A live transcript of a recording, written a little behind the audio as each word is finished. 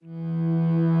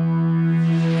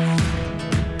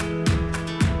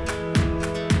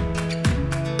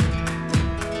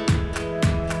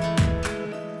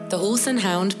and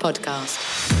Hound Podcast.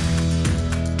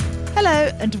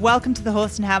 Hello and welcome to the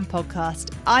Horse and Hound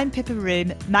Podcast. I'm Pippa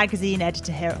Roome, magazine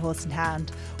editor here at Horse and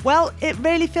Hound. Well, it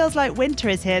really feels like winter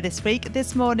is here this week.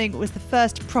 This morning was the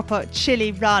first proper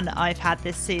chilly run I've had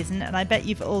this season, and I bet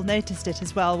you've all noticed it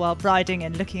as well while riding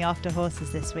and looking after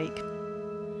horses this week.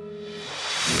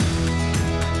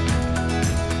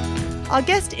 Our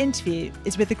guest interview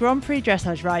is with the Grand Prix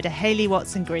dressage rider Hayley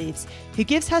Watson-Greaves, who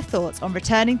gives her thoughts on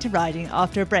returning to riding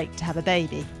after a break to have a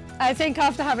baby. I think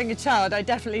after having a child, I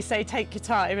definitely say take your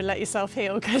time and let yourself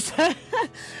heal, because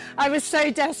I was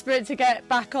so desperate to get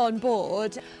back on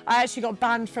board. I actually got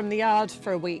banned from the yard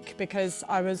for a week because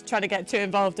I was trying to get too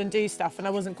involved and do stuff and I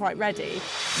wasn't quite ready.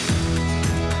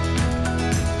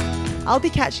 I'll be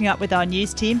catching up with our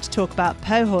news team to talk about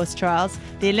Pau Horse Trials,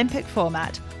 the Olympic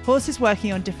format, horses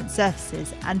working on different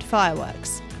surfaces and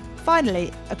fireworks.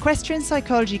 Finally, equestrian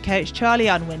psychology coach Charlie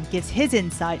Unwin gives his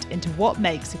insight into what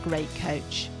makes a great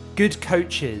coach. Good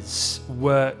coaches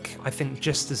work, I think,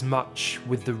 just as much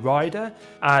with the rider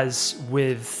as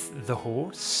with the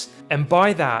horse. And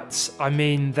by that, I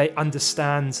mean they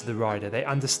understand the rider, they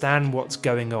understand what's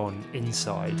going on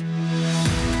inside.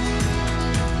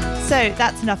 So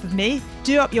that's enough of me.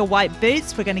 Do up your white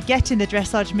boots, we're going to get in the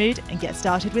dressage mood and get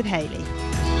started with Hayley.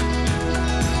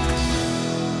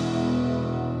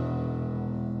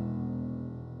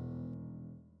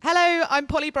 Hello, I'm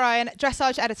Polly Bryan,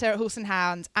 dressage editor at Horse and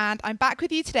Hound, and I'm back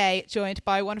with you today, joined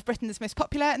by one of Britain's most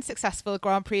popular and successful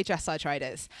Grand Prix dressage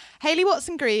riders. Hayley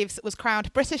Watson-Greaves was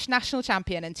crowned British national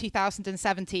champion in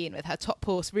 2017 with her top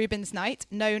horse Reuben's Knight,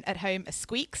 known at home as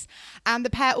Squeaks, and the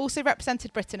pair also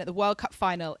represented Britain at the World Cup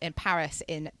final in Paris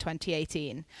in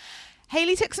 2018.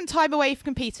 Hayley took some time away from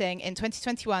competing in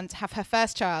 2021 to have her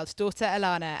first child, daughter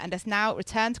Alana, and has now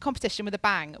returned to competition with a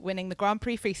bang, winning the Grand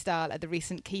Prix Freestyle at the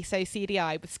recent Kiso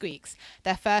CDI with Squeaks,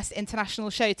 their first international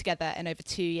show together in over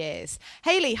 2 years.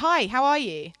 Hayley, hi, how are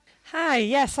you? Hi,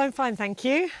 yes, I'm fine, thank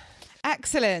you.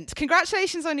 Excellent.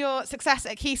 Congratulations on your success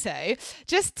at Kiso.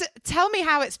 Just tell me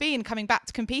how it's been coming back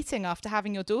to competing after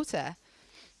having your daughter.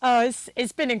 Oh,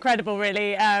 it's been incredible,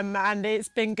 really, and it's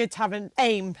been good to have an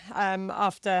aim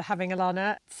after having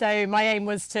Alana. So my aim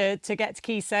was to get to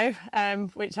Kiso,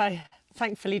 which I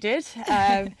thankfully did.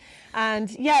 And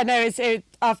yeah, no,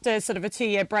 after sort of a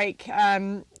 2-year break,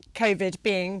 COVID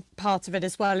being part of it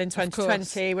as well in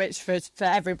 2020, which for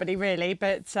everybody really.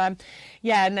 But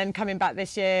yeah, and then coming back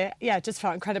this year, yeah, it just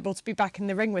felt incredible to be back in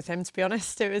the ring with him, to be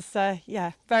honest. It was, I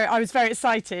was very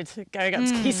excited going up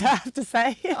to Kiso, I have to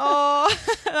say. Oh,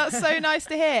 that's so nice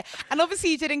to hear. And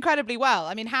obviously you did incredibly well.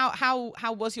 I mean, how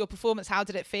was your performance? How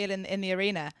did it feel in the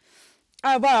arena?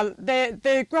 Well,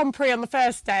 the Grand Prix on the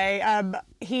first day,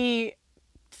 he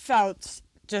felt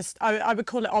just, I would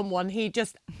call it on one. He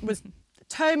just was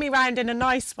towing me around in a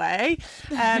nice way,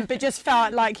 but just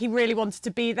felt like he really wanted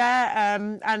to be there.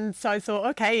 And so I thought,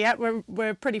 okay, yeah,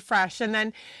 we're pretty fresh. And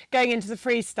then going into the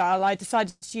freestyle, I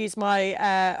decided to use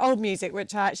my old music,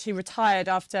 which I actually retired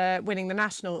after winning the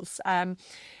Nationals, and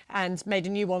made a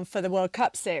new one for the World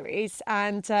Cup series.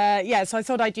 And so I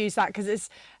thought I'd use that because it's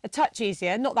a touch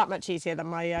easier, not that much easier than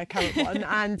my current one.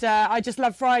 And I just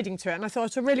love riding to it. And I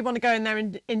thought I really want to go in there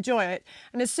and enjoy it.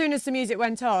 And as soon as the music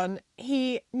went on,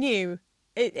 he knew.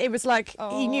 It was like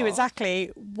he knew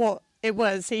exactly what it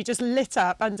was. He just lit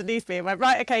up underneath me and went,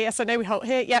 right, okay, yes, I know we halt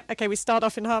here. Yep, okay, we start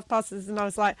off in half passes. And I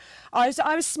was like, I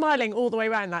was smiling all the way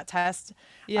around that test.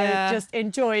 Yeah. I just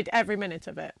enjoyed every minute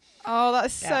of it. Oh,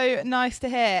 that's so nice to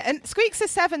hear. And Squeaks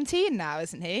is 17 now,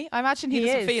 isn't he? I imagine he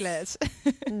doesn't feel it.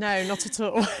 No, not at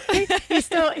all.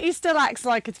 he still acts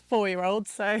like a 4-year-old,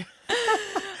 so...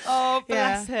 Oh,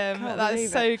 bless him.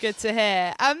 That's so good to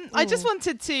hear. I just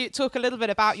wanted to talk a little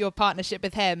bit about your partnership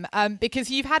with him,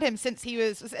 because you've had him since he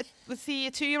was he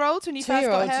a 2-year-old when you first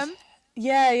got him?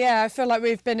 Yeah. I feel like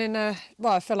we've been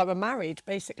I feel like we're married,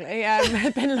 basically.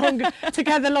 We've been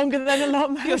together longer than a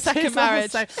lot of your second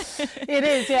marriage. So it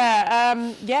is,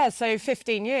 yeah. So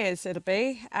 15 years it'll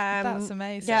be. That's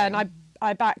amazing. Yeah, and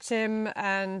I backed him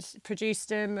and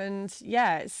produced him, and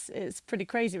yeah, it's pretty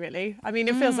crazy, really. I mean,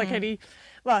 it feels like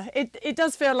it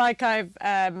does feel like I've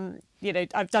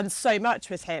done so much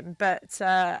with him, but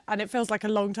and it feels like a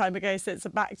long time ago since I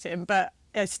backed him, but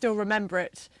I still remember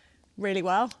it really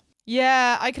well.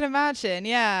 Yeah, I can imagine.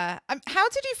 Yeah. How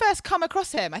did you first come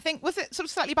across him? I think, was it sort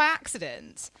of slightly by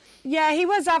accident? Yeah, he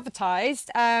was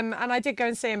advertised, and I did go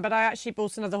and see him, but I actually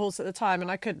bought another horse at the time, and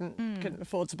I couldn't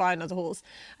afford to buy another horse.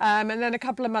 And then a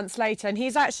couple of months later, and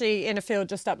he's actually in a field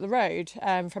just up the road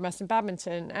from us in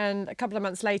Badminton. And a couple of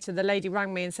months later, the lady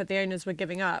rang me and said the owners were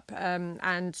giving up,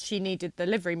 and she needed the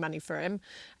livery money for him.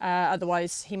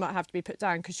 Otherwise, he might have to be put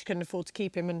down because she couldn't afford to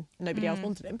keep him, and nobody else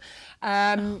wanted him.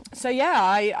 So yeah,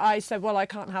 I said, well, I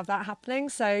can't have that happening.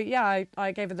 So yeah,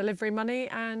 I gave her the livery money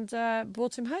and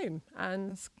brought him home,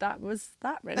 and that was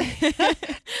that, really.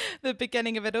 The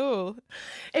beginning of it all.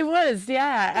 It was,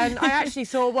 yeah. And I actually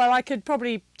thought, well, I could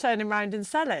probably turn him around and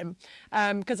sell him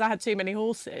because I had too many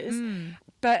horses.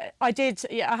 But I did,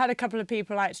 I had a couple of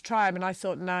people out to try him, and I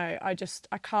thought, no, I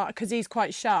can't, because he's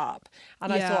quite sharp,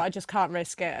 and I thought I just can't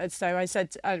risk it. And so I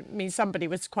said, somebody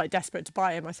was quite desperate to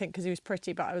buy him, I think, because he was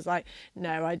pretty, but I was like,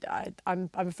 no, I'm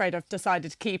afraid I've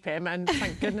decided to keep him, and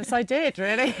thank goodness I did,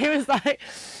 really. It was like,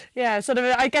 sort of,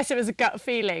 I guess it was a gut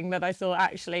feeling that I thought,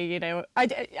 actually,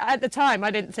 at the time,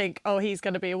 I didn't think, oh, he's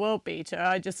going to be a world beater.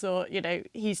 I just thought,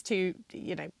 he's too,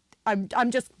 I'm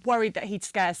just worried that he'd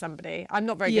scare somebody. I'm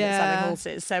not very good at selling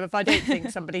horses, so if I don't think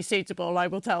somebody's suitable, I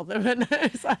will tell them. And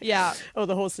it's like, oh,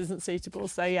 the horse isn't suitable.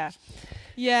 So yeah,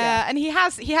 and he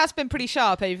has been pretty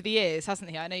sharp over the years, hasn't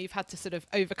he? I know you've had to sort of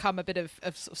overcome a bit of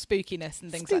sort of spookiness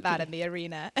and things like that in the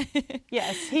arena.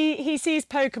 Yes, he sees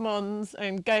Pokemons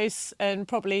and ghosts and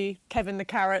probably Kevin the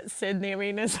Carrots in the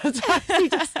arena sometimes.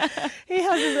 He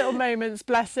has his little moments,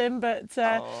 bless him. But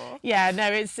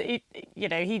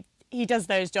he does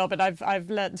know his job, and I've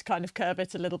learned to kind of curb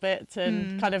it a little bit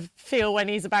and kind of feel when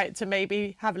he's about to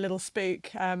maybe have a little spook.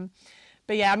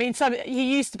 But yeah,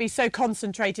 he used to be so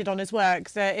concentrated on his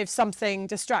work that if something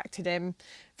distracted him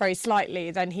very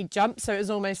slightly, then he'd jump. So it was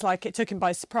almost like it took him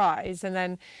by surprise. And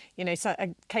then, so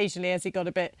occasionally as he got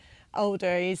a bit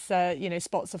older, he's,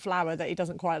 spots a flower that he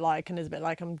doesn't quite like and is a bit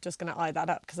like, I'm just going to eye that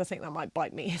up because I think that might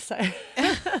bite me. So...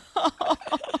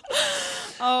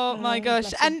 Oh my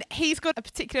gosh. And he's got a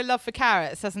particular love for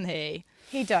carrots, hasn't he?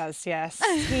 He does, yes.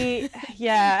 He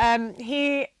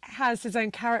has his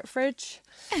own carrot fridge.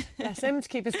 Bless him, to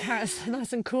keep his carrots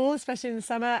nice and cool, especially in the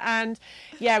summer. And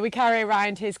yeah, we carry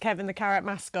around his Kevin the Carrot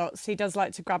mascots. He does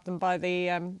like to grab them by the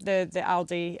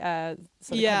Aldi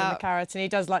sort of Kevin the Carrot, and he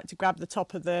does like to grab the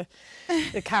top of the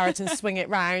carrot and swing it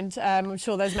round. I'm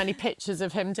sure there's many pictures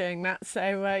of him doing that.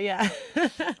 So yeah.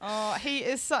 Oh, he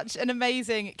is such an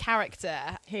amazing character.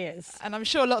 He is, and I'm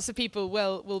sure lots of people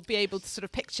will be able to sort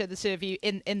of picture the two of you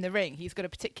in the ring. He's got a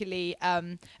particularly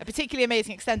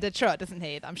amazing extended trot, doesn't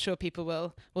he? That I'm sure people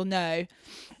will know.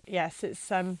 Yes,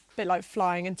 it's a bit like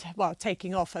flying and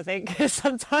taking off, I think,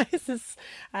 sometimes.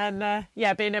 And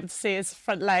being able to see his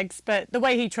front legs. But the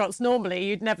way he trots normally,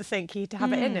 you'd never think he'd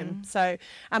have it in him. So,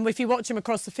 and if you watch him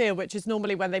across the field, which is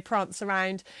normally when they prance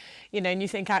around, and you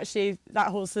think actually that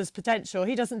horse has potential,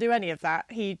 he doesn't do any of that.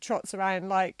 He trots around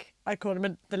like, I call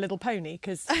him the little pony,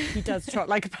 because he does trot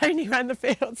like a pony around the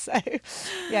field. So,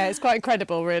 yeah, it's quite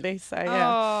incredible, really. So,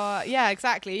 yeah. Oh, yeah,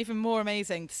 exactly. Even more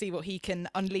amazing to see what he can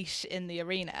unleash in the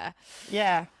arena.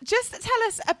 Yeah. Just tell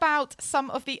us about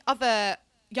some of the other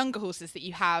younger horses that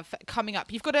you have coming up.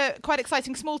 You've got a quite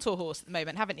exciting small tour horse at the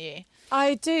moment, haven't you?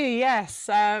 I do, yes.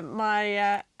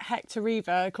 My Hector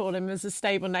Reva, I call him as a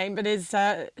stable name, but his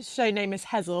show name is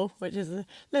Hazel, which is a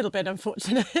little bit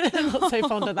unfortunate. I'm not so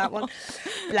fond of that one.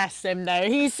 Bless him, though.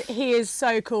 He is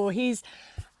so cool. He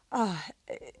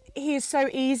is so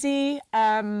easy.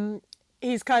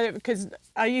 He's kind of, because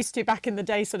I used to back in the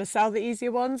day sort of sell the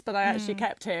easier ones, but I actually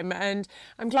kept him, and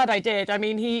I'm glad I did. I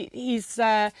mean, he's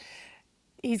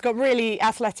got really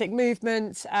athletic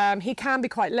movement. He can be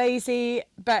quite lazy,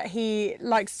 but he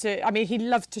likes to. I mean, he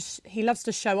loves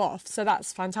to show off. So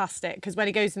that's fantastic, because when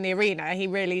he goes in the arena, he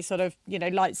really sort of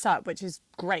lights up, which is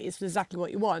great. It's exactly what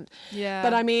you want. Yeah.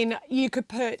 But I mean, you could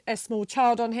put a small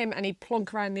child on him and he'd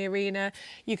plonk around the arena.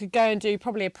 You could go and do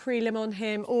probably a prelim on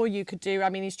him, or you could do. I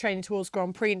mean, he's training towards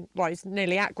Grand Prix. Well, he's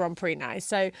nearly at Grand Prix now.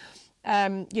 So.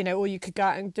 Or you could go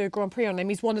out and do a Grand Prix on him.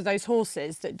 He's one of those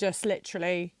horses that just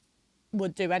literally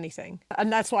would do anything,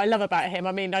 and that's what I love about him.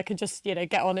 I mean, I could just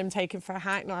get on him, take him for a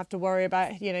hack, not have to worry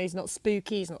about he's not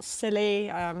spooky, he's not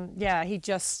silly. He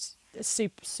just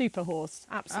super horse,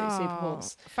 absolute super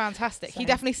horse. Fantastic. So. He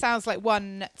definitely sounds like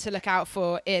one to look out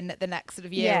for in the next sort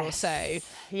of year or so.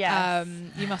 Yeah.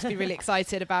 You must be really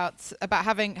excited about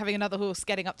having another horse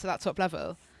getting up to that top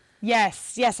level.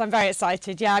 Yes, I'm very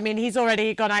excited. Yeah, I mean, he's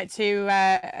already gone out to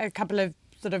a couple of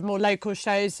sort of more local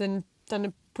shows and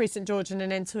done Prix St George and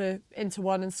then into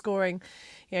one and scoring,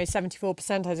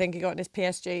 74%. I think he got in his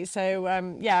PSG. So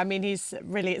I mean, he's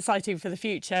really exciting for the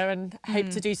future, and hope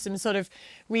to do some sort of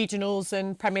regionals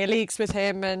and Premier Leagues with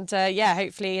him, and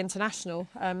hopefully international.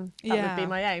 That would be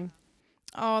my aim.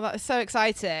 Oh, that is so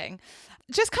exciting.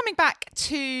 Just coming back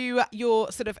to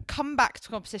your sort of comeback to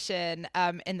competition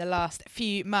in the last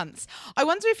few months, I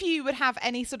wonder if you would have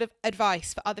any sort of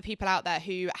advice for other people out there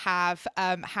who have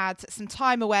had some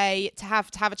time away to have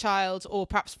a child, or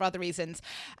perhaps for other reasons.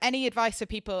 Any advice for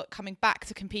people coming back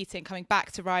to competing, coming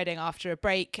back to riding after a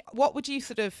break? What would you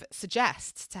sort of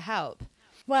suggest to help?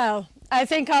 Well, I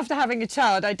think after having a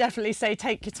child, I definitely say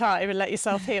take your time and let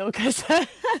yourself heal, because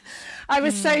I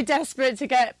was so desperate to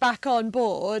get back on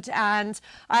board, and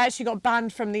I actually got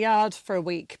banned from the yard for a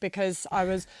week because I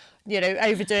was,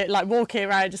 overdoing, like walking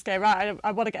around, just going, right,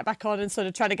 I want to get back on, and sort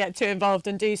of trying to get too involved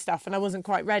and do stuff, and I wasn't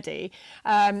quite ready.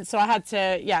 So I had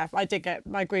to, I did get,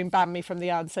 my groom banned me from the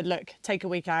yard and said, look, take a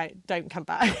week out, don't come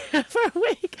back for a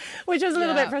week, which was a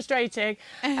little bit frustrating.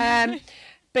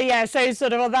 But yeah, so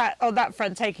sort of on that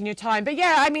front, taking your time. But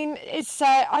yeah, I mean, it's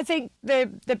I think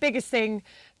the biggest thing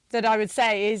that I would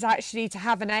say is actually to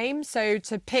have an aim. So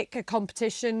to pick a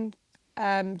competition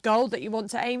goal that you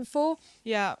want to aim for.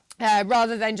 Yeah.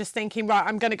 Rather than just thinking, right,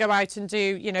 I'm going to go out and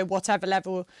do, whatever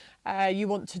level you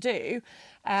want to do.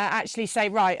 Actually say,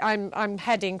 right, I'm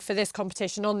heading for this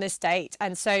competition on this date,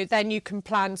 and so then you can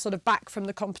plan sort of back from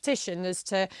the competition as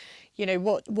to,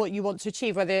 what you want to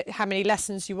achieve, whether how many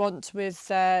lessons you want with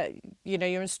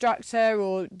your instructor,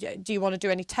 or do you want to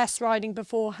do any test riding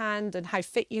beforehand, and how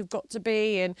fit you've got to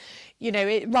be, and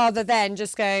rather than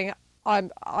just going,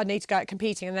 I need to go out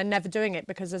competing and then never doing it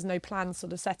because there's no plan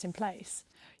sort of set in place.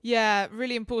 Yeah,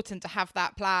 really important to have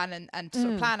that plan and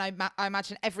sort of plan, I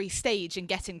imagine, every stage in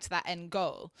getting to that end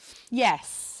goal.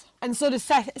 Yes. And sort of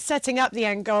setting up the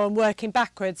end goal and working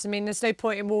backwards. I mean, there's no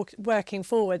point in working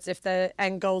forwards if the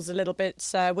end goal's a little bit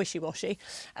wishy-washy,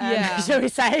 shall we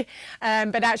say.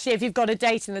 But actually, if you've got a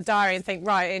date in the diary and think,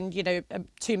 right, in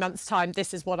 2 months' time,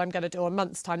 this is what I'm going to do, or a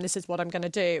month's time, this is what I'm going to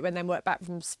do, and then work back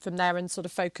from there and sort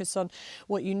of focus on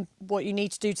what you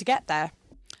need to do to get there.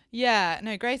 Yeah,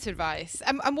 no, great advice.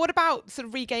 And what about sort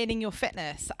of regaining your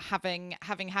fitness, having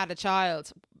had a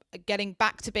child, getting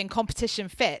back to being competition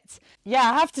fit? Yeah,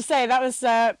 I have to say that was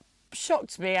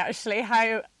shocked me actually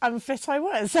how unfit I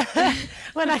was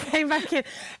when I came back in.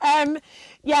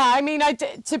 I mean,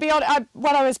 to be honest,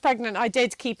 when I was pregnant, I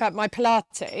did keep up my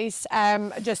Pilates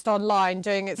just online,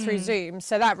 doing it through Zoom.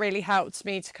 So that really helped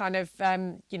me to kind of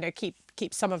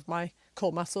keep some of my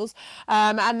core muscles,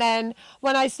 and then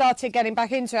when I started getting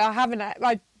back into it,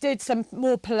 I did some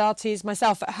more Pilates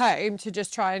myself at home to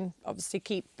just try and obviously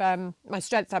keep my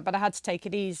strength up, but I had to take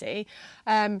it easy,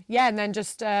 and then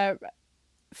just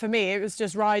for me it was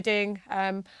just riding.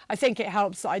 I think it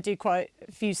helps that I do quite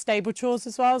a few stable chores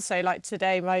as well, so like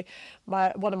today my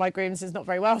one of my grooms is not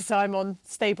very well, so I'm on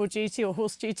stable duty, or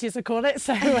horse duty as I call it,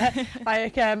 so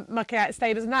I mucking out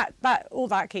stables, and that all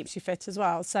that keeps you fit as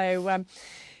well. So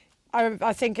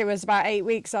I think it was about 8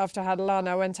 weeks after I had Alana,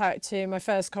 I went out to my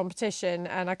first competition,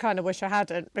 and I kind of wish I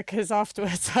hadn't, because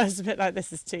afterwards I was a bit like,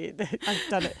 this is too,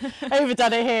 I've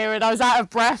overdone it here, and I was out of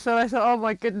breath, and I thought, oh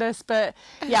my goodness. But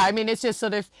yeah, I mean, it's just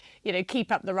sort of,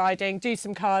 keep up the riding, do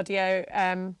some cardio,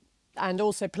 and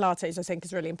also Pilates, I think,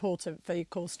 is really important for your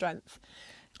core strength.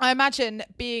 I imagine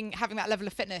having that level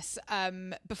of fitness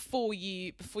before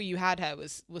you had her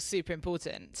was super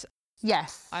important.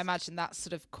 Yes. I imagine that's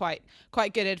sort of quite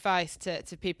good advice to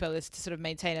people, is to sort of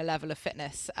maintain a level of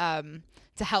fitness to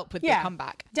help with the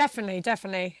comeback.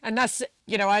 Definitely. And that's,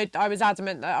 I was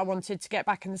adamant that I wanted to get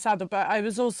back in the saddle, but I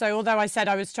was also, although I said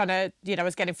I was trying to, I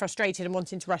was getting frustrated and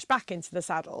wanting to rush back into the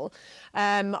saddle,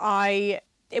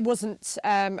 it wasn't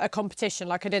a competition.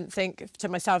 Like, I didn't think to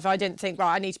myself, right,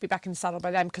 I need to be back in the saddle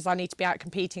by then because I need to be out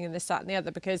competing in this, that and the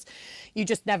other, because you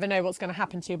just never know what's going to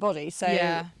happen to your body. So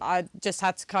I just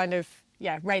had to kind of,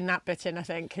 rein that bit in, I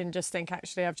think, and just think,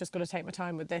 actually, I've just got to take my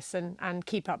time with this and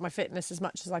keep up my fitness as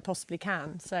much as I possibly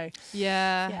can. So,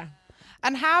 yeah.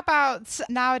 And how about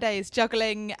nowadays,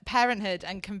 juggling parenthood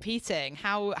and competing?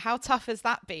 How tough has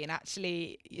that been,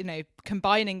 actually,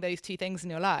 combining those two things in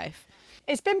your life?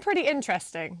 It's been pretty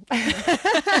interesting.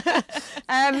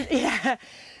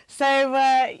 So,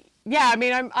 I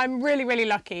mean, I'm really, really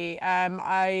lucky.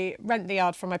 I rent the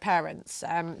yard from my parents.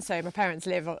 So my parents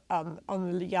live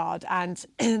on the yard, and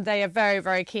they are very,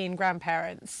 very keen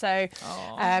grandparents. So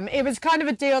it was kind of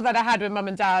a deal that I had with mum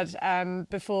and dad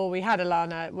before we had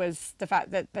Alana, was the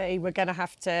fact that they were going to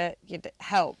have to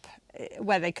help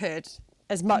where they could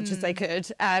as much as they could,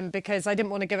 because I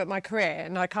didn't want to give up my career,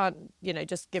 and I can't,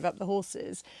 just give up the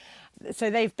horses.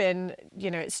 So they've been,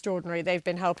 extraordinary. They've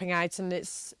been helping out, and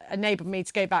it's enabled me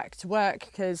to go back to work,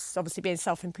 because obviously being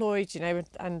self-employed,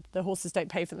 and the horses don't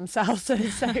pay for themselves. So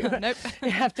Nope.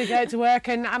 you have to go to work,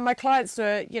 and my clients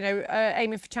were,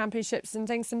 aiming for championships and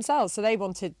things themselves. So they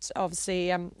wanted,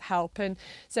 obviously, help. And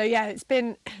so, yeah, it's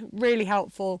been really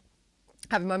helpful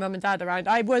having my mum and dad around.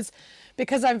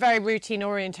 Because I'm very routine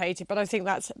orientated, but I think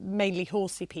that's mainly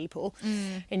horsey people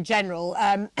in general.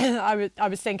 I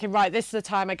was thinking, right, this is the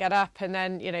time I get up, and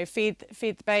then feed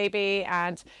the baby,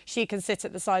 and she can sit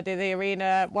at the side of the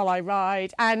arena while I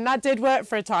ride, and that did work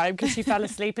for a time, because she fell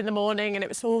asleep in the morning and it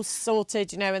was all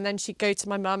sorted, and then she'd go to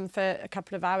my mum for a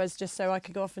couple of hours just so I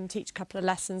could go off and teach a couple of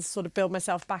lessons, sort of build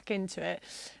myself back into it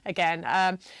again.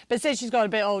 But since she's got a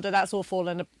bit older, that's all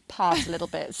fallen apart a little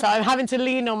bit. So I'm having to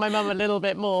lean on my mum a little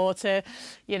bit more to,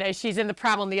 she's in the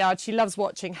pram on the yard. She loves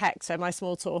watching Hector, my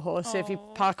small tall horse. So if you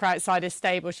park her outside his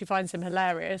stable, she finds him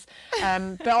hilarious.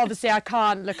 But obviously I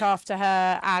can't look after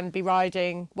her and be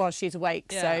riding while she's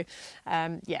awake. Yeah. So,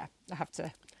 I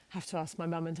have to ask my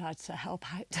mum and dad to help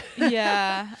out.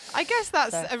 Yeah, I guess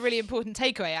that's a really important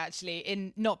takeaway, actually,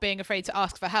 in not being afraid to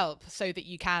ask for help, so that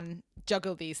you can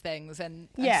juggle these things. And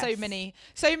yes. so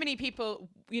many people,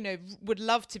 would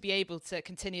love to be able to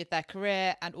continue their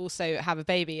career and also have a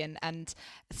baby. And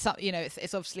so,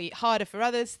 it's obviously harder for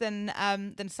others than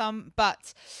some.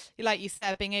 But like you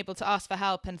said, being able to ask for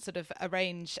help and sort of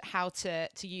arrange how to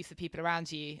use the people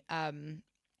around you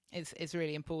is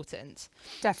really important.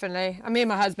 Definitely. Me and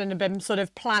my husband have been sort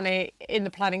of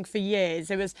planning for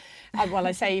years. It was,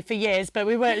 I say for years, but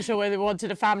we weren't sure whether we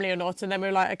wanted a family or not. And then we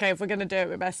were like, okay, if we're going to do it,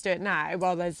 we best do it now.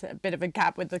 Well, there's a bit of a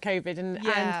gap with the COVID.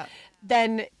 And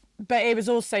then, but it was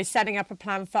also setting up a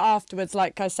plan for afterwards.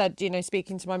 Like I said,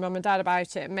 speaking to my mum and dad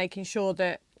about it and making sure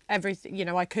that everything,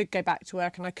 I could go back to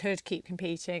work and I could keep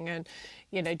competing and,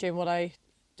 doing what I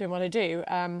do.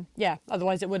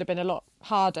 Otherwise it would have been a lot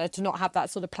harder to not have that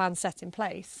sort of plan set in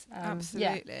place.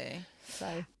 Absolutely.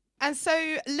 So. And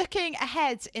so looking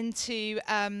ahead into,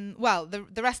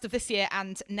 the rest of this year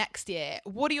and next year,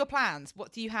 what are your plans?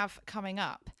 What do you have coming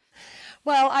up?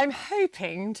 Well, I'm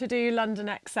hoping to do London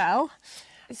XL.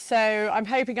 So I'm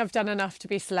hoping I've done enough to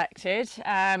be selected,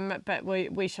 but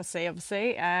we shall see,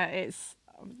 obviously. It's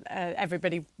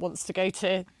everybody wants to go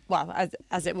to,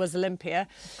 as it was Olympia.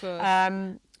 Of course.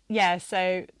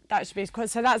 So that should be quite.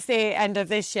 So that's the end of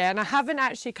this year, and I haven't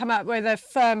actually come up with a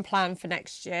firm plan for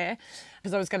next year,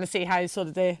 because I was going to see how sort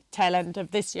of the tail end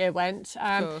of this year went,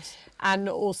 and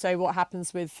also what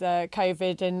happens with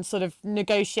COVID and sort of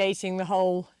negotiating the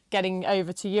whole getting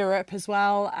over to Europe as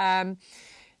well,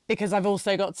 because I've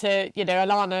also got to,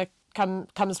 Alana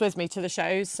comes with me to the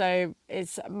shows, so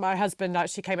it's my husband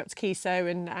actually came up to Kiso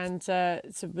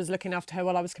and was looking after her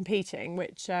while I was competing,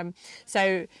 which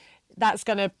so that's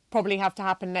going to probably have to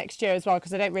happen next year as well,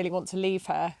 because I don't really want to leave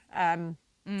her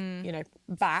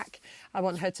back. I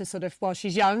want her to sort of, while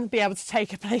she's young, be able to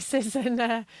take her places.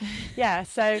 And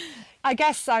so I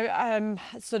guess I'm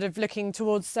sort of looking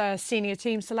towards senior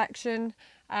team selection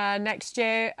next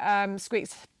year.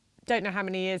 Squeaks, don't know how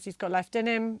many years he's got left in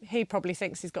him. He probably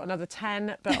thinks he's got another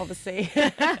 10, but obviously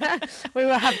we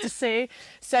will have to see.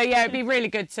 So it'd be really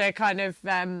good to kind of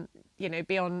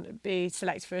be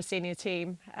selected for a senior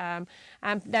team, and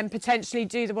then potentially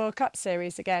do the World Cup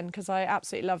series again, because I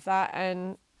absolutely love that.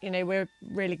 And we're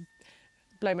really,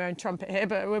 blow my own trumpet here,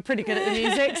 but we're pretty good at the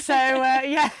music, so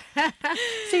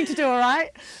seem to do all right.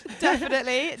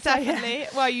 Definitely.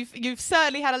 Well, you've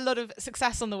certainly had a lot of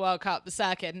success on the World Cup, the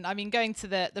circuit, and going to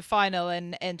the final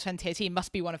in 2018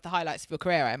 must be one of the highlights of your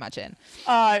career, I imagine.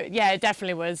 It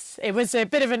definitely was. It was a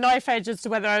bit of a knife edge as to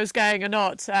whether I was going or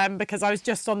not, because I was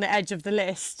just on the edge of the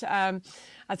list.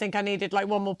 I think I needed like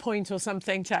one more point or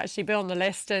something to actually be on the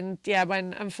list, and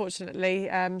when unfortunately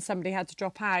somebody had to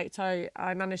drop out,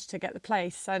 I managed to get the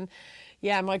place. And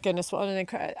my goodness, what an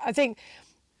incredible! I think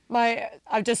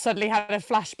I've just suddenly had a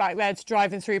flashback there to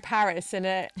driving through Paris in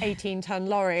a 18-ton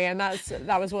lorry, and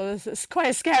it's quite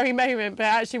a scary moment. But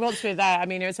actually, once we're there,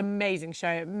 it was an amazing show,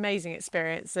 amazing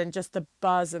experience, and just the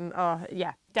buzz, and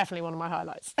definitely one of my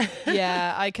highlights.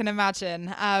 Yeah, I can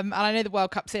imagine. And I know the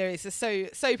World Cup series is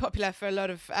so popular for a lot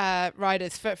of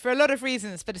riders for a lot of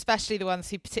reasons, but especially the ones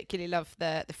who particularly love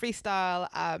the freestyle,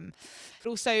 but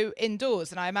also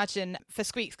indoors. And I imagine for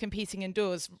Squeaks, competing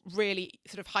indoors really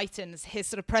sort of heightens his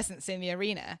sort of presence in the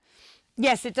arena.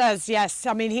 Yes, it does. Yes,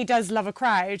 he does love a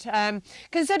crowd.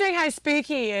 Considering how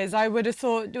spooky he is, I would have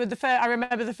thought. I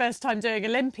remember the first time doing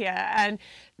Olympia, and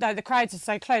the crowds are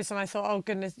so close, and I thought, oh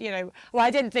goodness,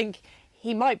 I didn't think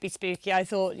he might be spooky, I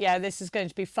thought, yeah, this is going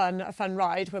to be a fun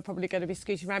ride. We're probably going to be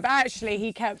scooting around. But actually,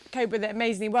 he coped with it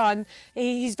amazingly well. And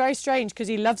he's very strange because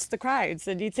he loves the crowds.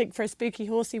 And you'd think for a spooky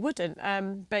horse he wouldn't.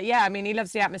 But yeah, I mean, he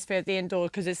loves the atmosphere of the indoor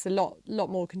because it's a lot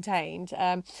more contained.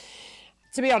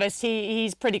 To be honest,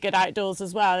 he's pretty good outdoors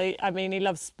as well. I mean, he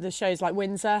loves the shows like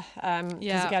Windsor.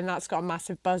 Because again, that's got a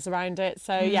massive buzz around it.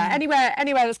 So yeah, anywhere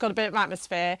that's got a bit of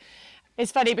atmosphere.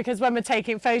 It's funny because when we're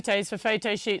taking photos for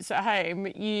photo shoots at home,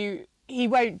 he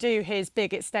won't do his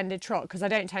big extended trot because I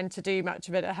don't tend to do much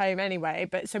of it at home anyway.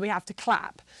 But so we have to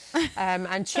clap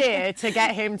and cheer to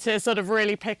get him to sort of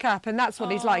really pick up. And that's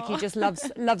what he's like. He just loves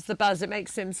the buzz. It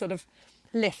makes him sort of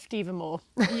lift even more.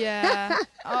 Yeah.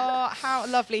 Oh, how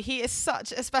lovely. He is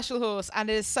such a special horse, and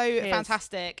it is so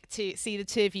fantastic to see the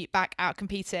two of you back out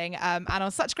competing and on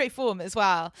such great form as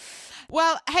well.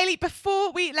 Well, Hayley,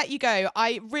 before we let you go,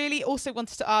 I really also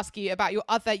wanted to ask you about your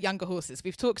other younger horses.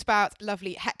 We've talked about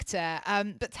lovely Hector,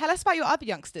 but tell us about your other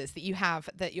youngsters that you have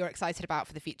that you're excited about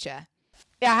for the future.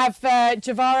 Yeah, I have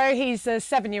Javaro. He's a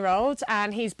 7-year-old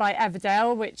and he's by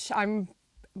Everdale, which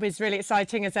was really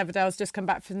exciting as Everdale's just come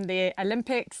back from the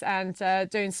Olympics and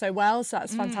doing so well. So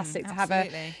that's fantastic to have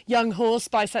a young horse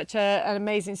by such an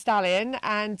amazing stallion.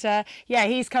 And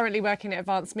he's currently working at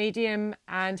Advanced Medium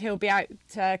and he'll be out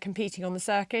competing on the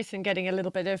circuit and getting a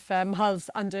little bit of miles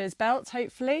under his belt,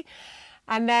 hopefully.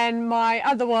 And then my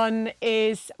other one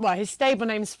is, his stable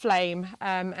name's Flame,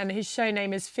 and his show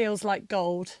name is Feels Like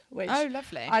Gold, which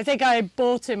lovely. I think I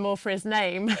bought him more for his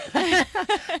name,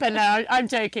 but no, I'm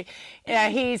joking. Yeah,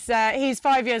 he's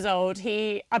 5 years old.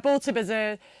 I bought him as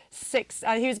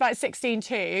he was about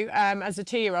 16.2 as a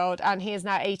 2-year-old, and he is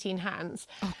now 18 hands.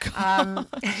 Oh, God.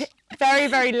 Very,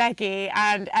 very leggy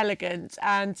and elegant,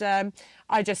 and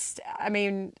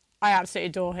I absolutely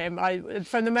adore him.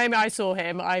 From the moment I saw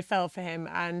him, I fell for him,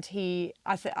 and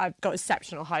I've got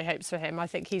exceptional high hopes for him. I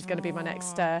think he's going to be my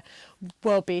next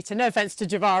world beater. No offence to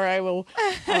Javaro or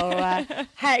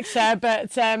Hector,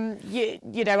 but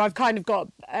I've kind of got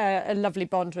a lovely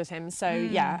bond with him. So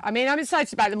yeah, I mean, I'm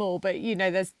excited about them all, but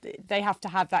they have to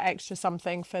have that extra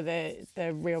something for the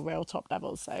real top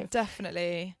levels. So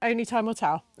definitely, only time will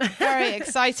tell. Very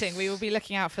exciting. We will be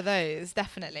looking out for those.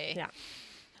 Definitely. Yeah.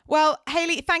 Well,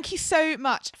 Hayley, thank you so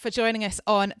much for joining us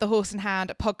on the Horse and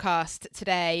Hound podcast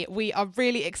today. We are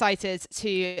really excited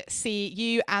to see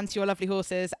you and your lovely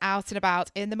horses out and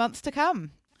about in the months to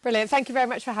come. Brilliant. Thank you very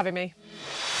much for having me.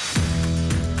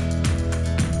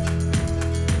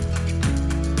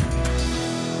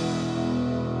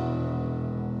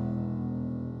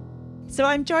 So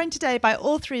I'm joined today by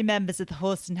all three members of the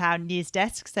Horse and Hound news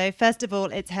desk. So first of all,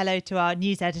 it's hello to our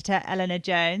news editor, Eleanor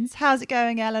Jones. How's it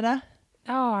going, Eleanor?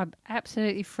 Oh, I'm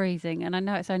absolutely freezing, and I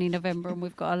know it's only November and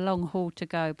we've got a long haul to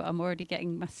go, but I'm already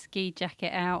getting my ski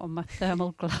jacket out and my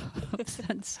thermal gloves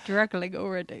and struggling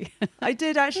already. I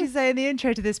did actually say in the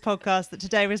intro to this podcast that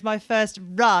today was my first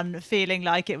run feeling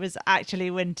like it was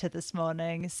actually winter this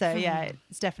morning. So yeah,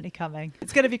 it's definitely coming.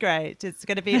 It's going to be great. It's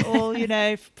going to be all,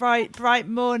 bright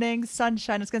mornings,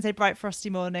 sunshine. I was going to say bright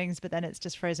frosty mornings, but then it's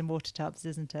just frozen water tubs,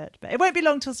 isn't it? But it won't be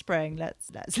long till spring.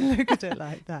 Let's look at it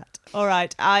like that. All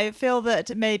right. I feel that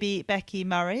maybe Becky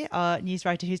Murray, our news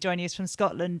writer who's joining us from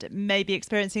Scotland, may be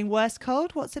experiencing worse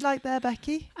cold. What's it like there,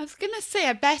 Becky? I was going to say,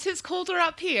 I bet it's colder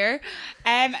up here.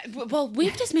 Well,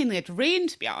 we've just mainly had rain,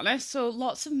 to be honest, so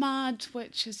lots of mud,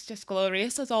 which is just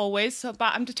glorious as always.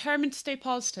 But I'm determined to stay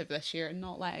positive this year and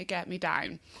not let it get me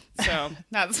down. So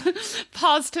that's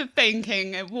positive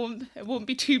thinking. It won't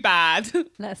be too bad.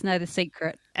 Let us know the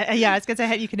secret. Yeah, I was going to say, I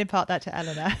hope you can impart that to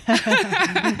Eleanor.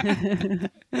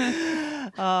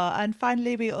 And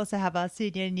finally, we also have our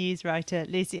senior news writer,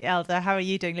 Lucy Elder. How are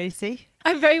you doing, Lucy?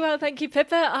 I'm very well, thank you,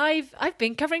 Pippa. I've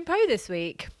been covering Pau this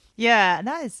week. Yeah, and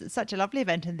that is such a lovely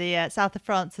event in the south of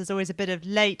France. There's always a bit of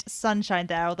late sunshine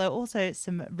there, although also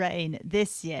some rain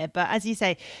this year. But as you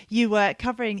say, you were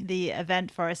covering the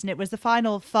event for us, and it was the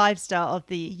final 5-star of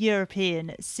the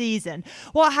European season.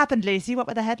 What happened, Lucy? What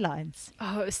were the headlines?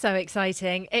 Oh, it was so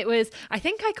exciting. It was, I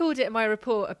think I called it in my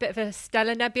report, a bit of a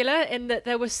stellar nebula in that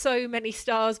there were so many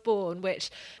stars born, which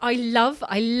I love.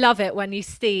 I love it when you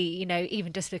see,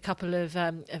 even just a couple of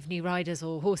new riders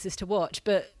or horses to watch.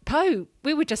 But Pau,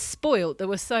 we were just spoiled. There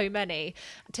were so many.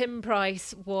 Tim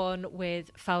Price won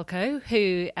with Falco,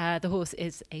 who the horse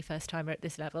is a first timer at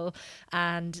this level,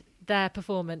 and their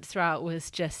performance throughout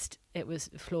was just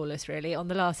flawless, really. On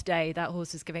the last day, that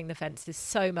horse was giving the fences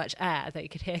so much air that you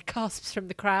could hear gasps from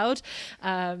the crowd.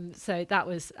 So that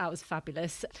was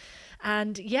fabulous.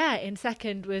 And yeah, in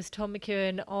second was Tom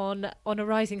McEwen on a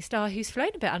rising star who's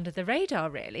flown a bit under the radar,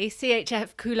 really.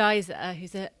 CHF Kuliza,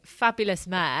 who's a fabulous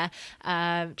mare,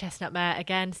 chestnut mare,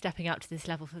 again stepping up to this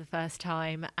level for the first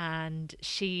time, and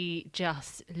she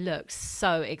just looks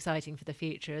so exciting for the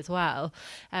future as well.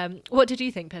 What did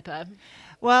you think, Pippa?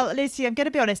 Well, Lucy, I'm going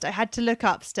to be honest, I had to look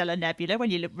up Stellar Nebula when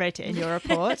you wrote it in your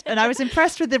report, and I was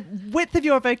impressed with the width of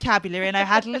your vocabulary, and I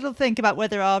had a little think about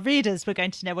whether our readers were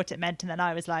going to know what it meant, and then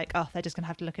I was like, oh, they're just going to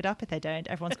have to look it up if they don't.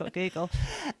 Everyone's got Google.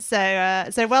 So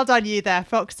well done you there,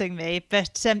 foxing me.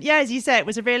 But yeah, as you say, it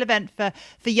was a real event for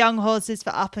young horses, for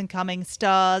up-and-coming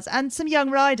stars, and some young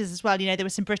riders as well. You know, there were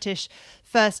some British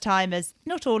first-timers,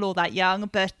 not all that young,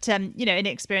 but,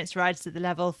 inexperienced riders at the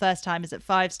level, first-timers at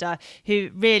 5-star, who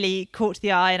really caught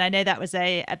the eye. And I know that was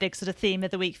a big sort of theme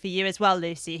of the week for you as well,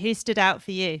 Lucy. Who stood out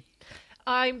for you?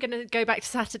 I'm going to go back to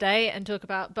Saturday and talk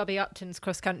about Bubby Upton's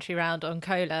cross-country round on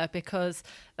Cola, because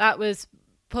that was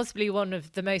possibly one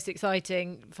of the most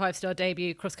exciting 5-star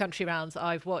debut cross-country rounds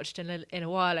I've watched in a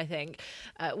while, I think.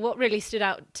 What really stood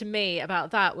out to me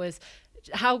about that was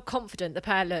how confident the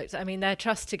pair looked. I mean, their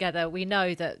trust together, we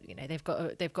know that, they've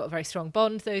got a very strong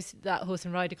bond, that horse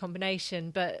and rider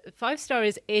combination, but 5-star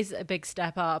is a big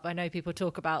step up. I know people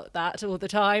talk about that all the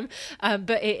time,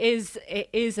 but it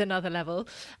is another level.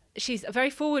 She's a very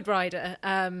forward rider.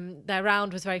 Their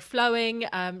round was very flowing.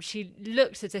 She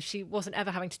looked as if she wasn't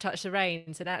ever having to touch the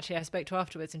reins. And actually, I spoke to her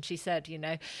afterwards, and she said,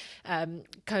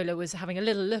 Cola was having a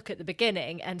little look at the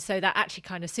beginning, and so that actually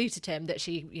kind of suited him, that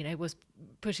she, was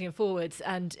pushing him forwards.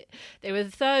 And they were the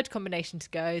third combination to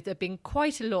go. There'd been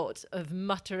quite a lot of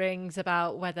mutterings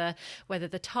about whether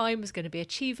the time was going to be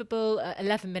achievable.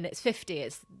 11 minutes 50.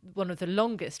 It's one of the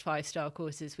longest 5-star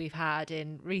courses we've had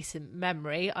in recent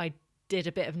memory. I did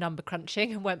a bit of number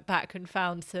crunching and went back and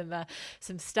found some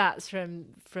stats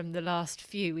from the last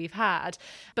few we've had,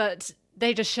 but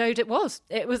they just showed it was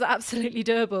absolutely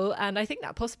doable, and I think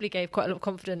that possibly gave quite a lot of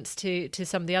confidence to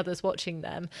some of the others watching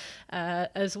them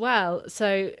as well.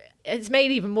 So it's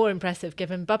made even more impressive,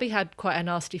 given Bubby had quite a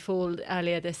nasty fall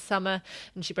earlier this summer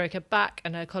and she broke her back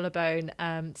and her collarbone,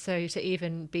 so to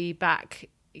even be back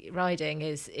riding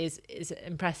is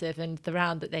impressive, and the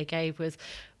round that they gave was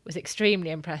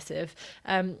extremely impressive.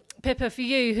 Pippa, for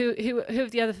you, who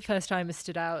of the other first timers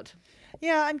stood out?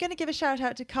 Yeah, I'm going to give a shout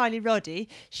out to Kylie Roddy.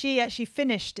 She actually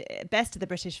finished best of the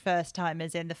British first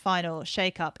timers in the final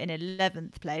shake-up in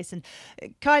 11th place. And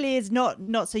Kylie is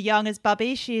not so young as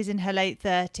Bubby. She is in her late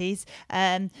 30s.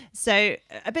 So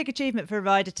a big achievement for a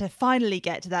rider to finally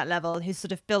get to that level, who's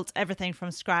sort of built everything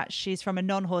from scratch. She's from a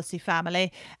non-horsey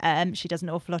family. She does an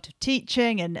awful lot of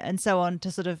teaching and so on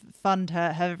to sort of fund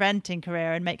her renting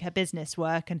career and make her business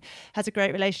work, and has a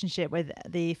great relationship with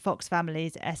the Fox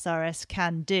family's SRS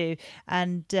Can Do.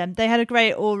 And they had a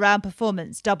great all-round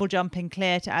performance, double jumping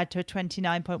clear to add to a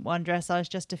 29.1 dressage,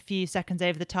 just a few seconds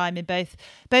over the time in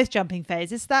both jumping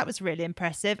phases. So that was really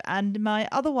impressive. And my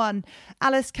other one,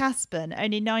 Alice Caspin,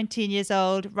 only 19 years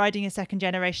old, riding a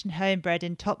second-generation homebred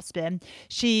in topspin.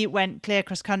 She went clear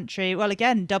cross-country, well,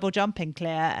 again, double jumping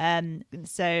clear.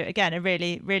 So, again, a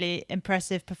really, really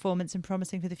impressive performance and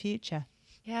promising for the future.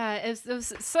 Yeah, there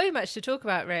was so much to talk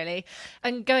about, really.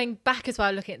 And going back as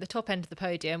well, looking at the top end of the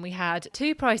podium, we had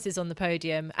 2 prizes on the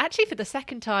podium, actually for the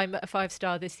second time at a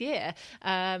 5-star this year.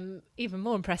 Even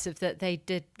more impressive that they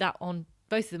did that on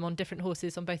both of them on different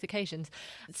horses on both occasions.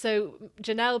 So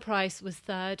Janelle Price was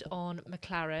third on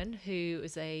McLaren, who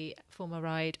was a former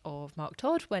ride of Mark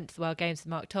Todd, went to the World Games with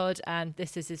Mark Todd, and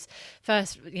this is his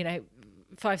first,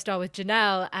 5-star with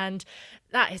Janelle, and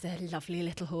that is a lovely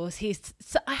little horse.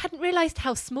 I hadn't realised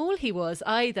how small he was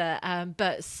either,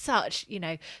 but such,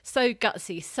 so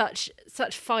gutsy,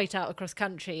 such fight out across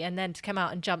country, and then to come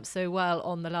out and jump so well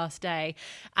on the last day.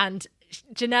 And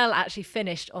Janelle actually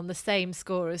finished on the same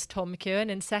score as Tom McEwen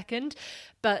in second,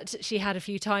 but she had a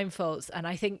few time faults, and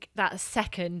I think that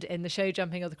second in the show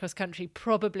jumping of the cross country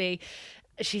probably,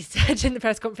 she said in the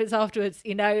press conference afterwards,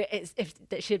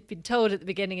 that she had been told at the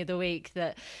beginning of the week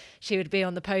that she would be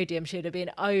on the podium, she would have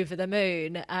been over the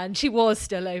moon, and she was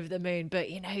still over the moon. But,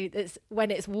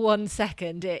 when it's 1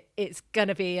 second, it's going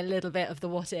to be a little bit of the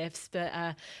what ifs,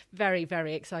 but very,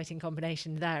 very exciting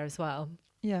combination there as well.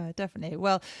 Yeah, definitely.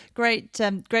 Well, great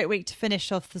week to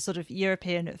finish off the sort of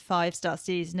European 5-star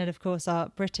season, and of course our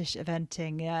British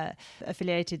eventing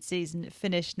affiliated season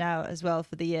finished now as well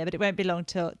for the year. But it won't be long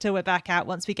till we're back out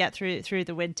once we get through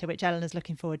the winter, which Eleanor's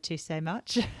looking forward to so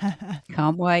much.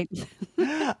 Can't wait.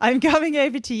 I'm coming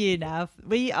over to you now.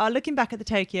 We are looking back at the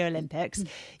Tokyo Olympics.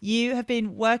 You have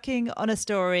been working on a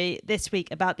story this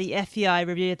week about the FEI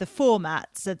review of the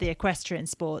formats of the equestrian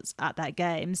sports at that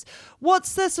Games.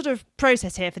 What's the sort of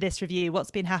process here for this review? What's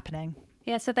been happening?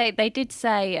 Yeah, so they did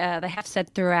say, they have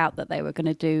said throughout that they were going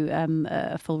to do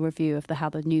a full review of how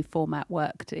the new format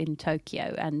worked in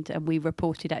Tokyo. And we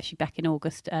reported actually back in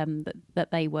August that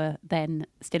they were then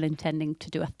still intending to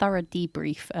do a thorough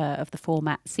debrief of the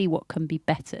format, see what can be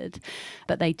bettered.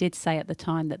 But they did say at the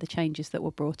time that the changes that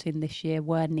were brought in this year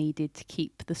were needed to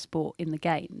keep the sport in the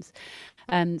Games.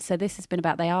 So this has been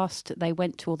about, they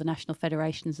went to all the national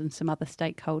federations and some other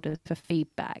stakeholders for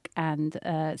feedback, and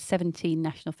 17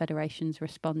 national federations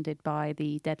responded by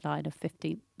the deadline of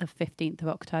 15th of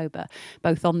October,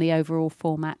 both on the overall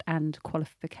format and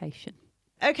qualification.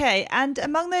 Okay, and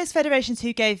among those federations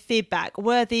who gave feedback,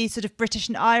 were the sort of British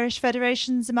and Irish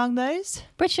federations among those?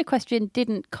 British Equestrian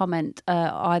didn't comment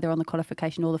either on the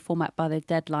qualification or the format by the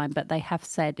deadline, but they have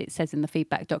said, it says in the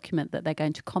feedback document, that they're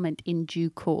going to comment in due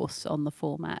course on the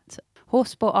format.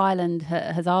 Horse Sport Ireland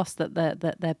has asked that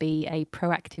there be a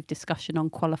proactive discussion on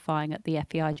qualifying at the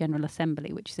FEI General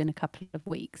Assembly, which is in a couple of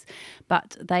weeks.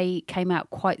 But they came out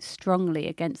quite strongly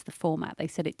against the format. They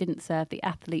said it didn't serve the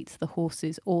athletes, the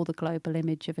horses, or the global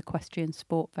image of equestrian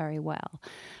sport very well.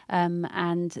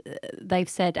 And they've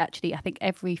said, actually, I think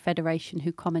every federation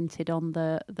who commented on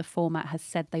the format has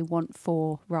said they want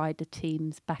 4 rider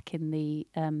teams back in the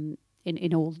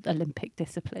in all Olympic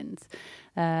disciplines.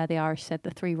 The Irish said the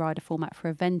 3-rider format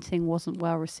for eventing wasn't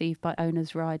well received by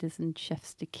owners, riders and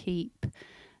chefs d'équipe.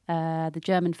 The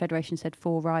German Federation said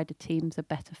 4-rider teams are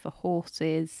better for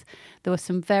horses. There were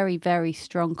some very, very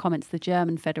strong comments. The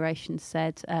German Federation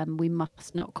said we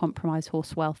must not compromise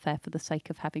horse welfare for the sake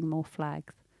of having more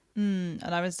flags. And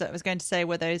I was going to say,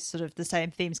 were those sort of the same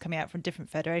themes coming out from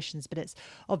different federations? But it's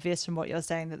obvious from what you're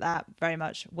saying that very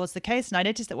much was the case. And I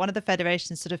noticed that one of the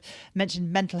federations sort of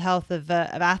mentioned mental health of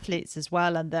athletes as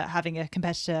well, and that having a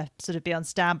competitor sort of be on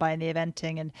standby in the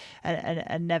eventing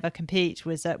and never compete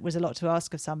was a lot to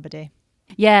ask of somebody.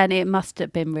 Yeah, and it must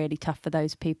have been really tough for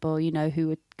those people,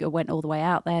 who went all the way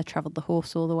out there, travelled the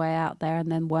horse all the way out there, and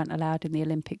then weren't allowed in the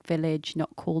Olympic Village,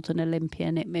 not called an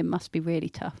Olympian. It must be really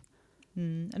tough.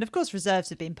 And of course, reserves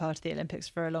have been part of the Olympics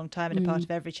for a long time and a part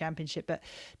of every championship. But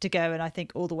to go and I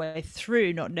think all the way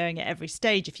through, not knowing at every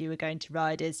stage if you were going to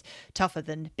ride, is tougher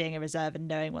than being a reserve and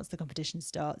knowing once the competition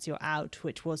starts you're out,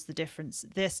 which was the difference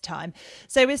this time.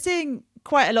 So we're seeing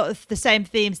quite a lot of the same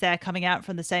themes there coming out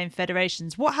from the same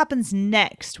federations. What happens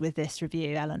next with this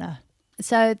review, Eleanor?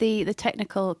 So the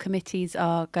technical committees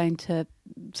are going to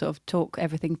sort of talk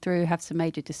everything through, have some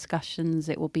major discussions.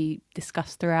 It will be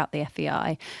discussed throughout the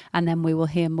FEI, and then we will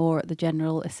hear more at the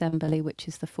General Assembly, which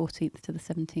is the 14th to the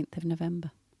 17th of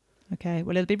November. Okay,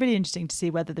 well, it'll be really interesting to see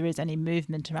whether there is any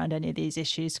movement around any of these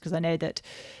issues, because I know that,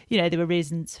 there were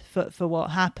reasons for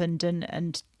what happened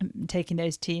and taking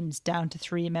those teams down to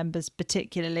 3 members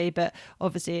particularly, but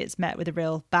obviously it's met with a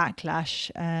real backlash.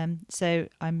 So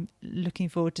I'm looking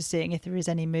forward to seeing if there is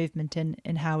any movement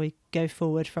in how we go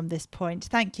forward from this point.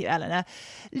 Thank you, Eleanor.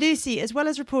 Lucy, as well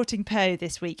as reporting Pau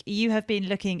this week, you have been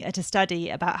looking at a study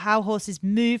about how horses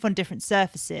move on different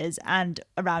surfaces and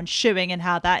around shoeing and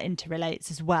how that interrelates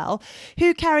as well.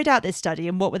 Who carried out this study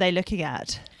and what were they looking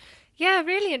at? Yeah,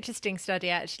 really interesting study,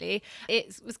 actually.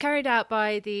 It was carried out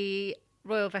by the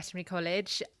Royal Veterinary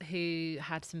College, who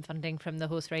had some funding from the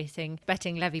Horse Racing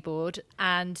Betting Levy Board,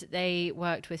 and they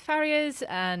worked with farriers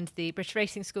and the British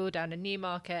Racing School down in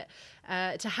Newmarket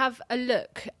to have a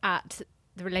look at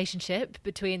the relationship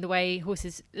between the way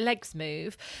horses' legs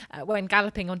move when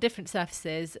galloping on different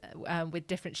surfaces with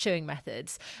different shoeing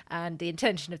methods. And the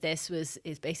intention of this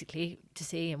is basically to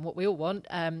see, and what we all want,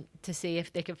 to see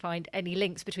if they can find any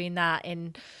links between that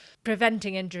in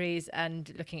preventing injuries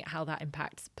and looking at how that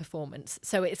impacts performance.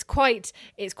 So it's quite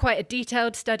a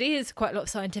detailed study. There's quite a lot of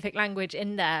scientific language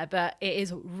in there, but it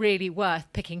is really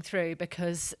worth picking through,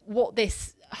 because what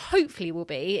this hopefully will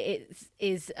be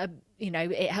is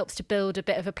it helps to build a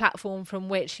bit of a platform from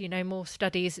which more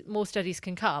studies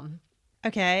can come.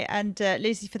 Okay, and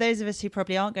Lucy, for those of us who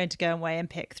probably aren't going to go away and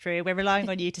pick through, we're relying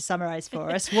on you to summarise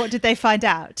for us. What did they find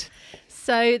out?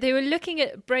 So they were looking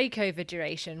at breakover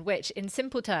duration, which in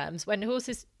simple terms, when a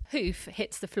horse's hoof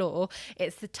hits the floor,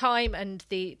 it's the time and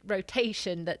the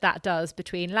rotation that does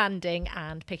between landing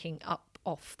and picking up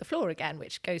off the floor again,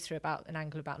 which goes through about an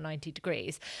angle about 90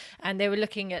 degrees. And they were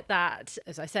looking at that,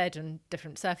 as I said, on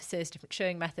different surfaces, different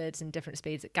shoeing methods and different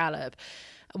speeds at gallop.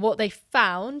 And what they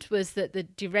found was that the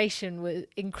duration was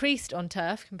increased on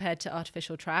turf compared to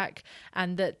artificial track,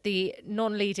 and that the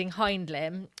non-leading hind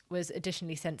limb was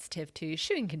additionally sensitive to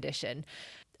shoeing condition.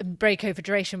 And breakover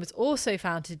duration was also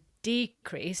found to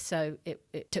decrease, so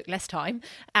it took less time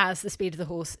as the speed of the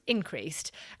horse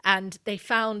increased. And they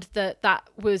found that that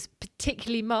was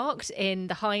particularly marked in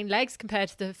the hind legs compared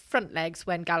to the front legs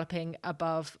when galloping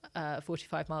above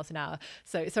 45 miles an hour.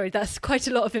 So sorry, that's quite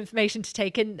a lot of information to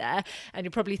take in there, and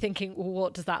you're probably thinking, well,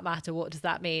 what does that matter, what does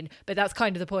that mean? But that's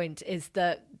kind of the point, is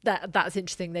that's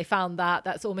interesting. They found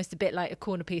that's almost a bit like a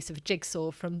corner piece of a jigsaw.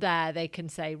 From there they can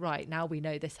say, right, now we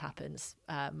know this happens,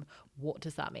 what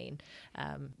does that mean?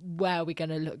 Where are we going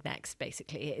to look next?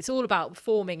 Basically, it's all about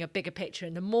forming a bigger picture,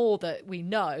 and the more that we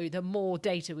know, the more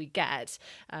data we get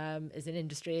as an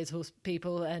industry, as horse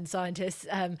people and scientists,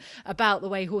 about the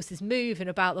way horses move and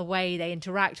about the way they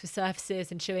interact with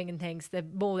surfaces and shoeing and things, the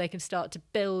more they can start to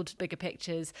build bigger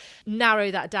pictures,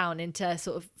 narrow that down into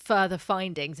sort of further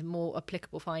findings and more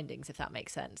applicable findings, if that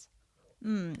makes sense.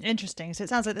 Interesting. So it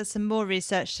sounds like there's some more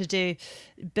research to do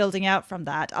building out from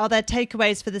that. Are there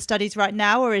takeaways for the studies right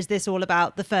now, or is this all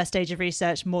about the first stage of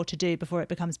research, more to do before it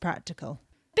becomes practical?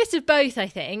 Bit of both, I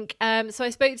think. So I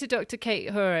spoke to Dr. Kate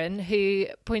Horan, who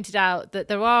pointed out that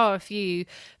there are a few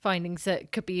findings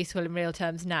that could be useful in real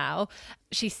terms now.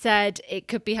 She said it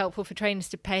could be helpful for trainers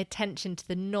to pay attention to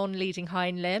the non-leading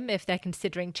hind limb if they're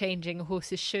considering changing a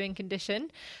horse's shoeing condition.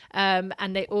 And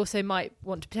they also might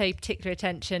want to pay particular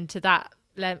attention to that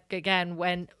again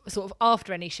when sort of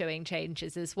after any shoeing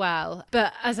changes as well.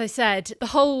 But as I said, the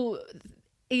whole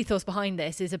ethos behind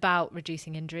this is about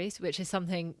reducing injuries, which is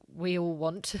something we all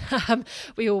want.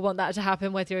 We all want that to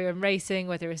happen, whether you're in racing,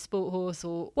 whether you're a sport horse,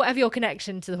 or whatever your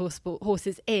connection to the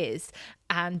horses is.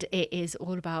 And it is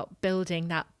all about building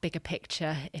that bigger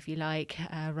picture, if you like,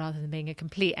 rather than being a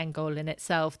complete end goal in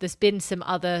itself. There's been some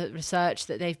other research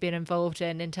that they've been involved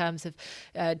in terms of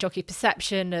jockey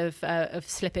perception of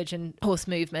slippage and horse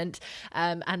movement,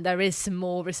 and there is some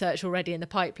more research already in the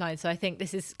pipeline. So I think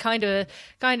this is kind of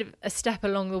a step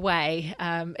along the way,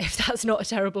 if that's not a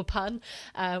terrible pun,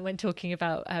 when talking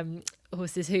about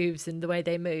horses' hooves and the way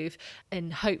they move,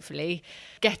 and hopefully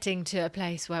getting to a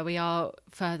place where we are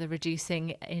further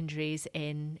reducing injuries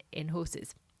in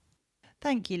horses.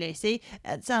 Thank you, Lucy.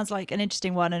 It sounds like an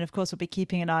interesting one, and of course we'll be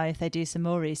keeping an eye if they do some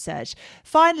more research.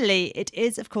 Finally, it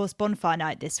is of course bonfire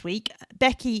night this week.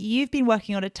 Becky, you've been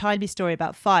working on a timely story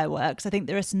about fireworks. I think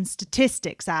there are some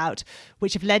statistics out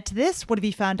which have led to this. What have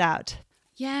you found out?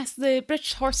 Yes, the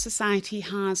British Horse Society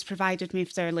has provided me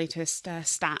with their latest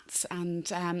stats,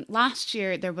 and last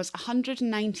year there was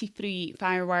 193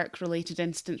 firework-related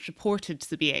incidents reported to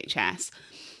the BHS,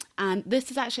 and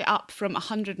this is actually up from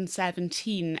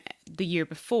 117 the year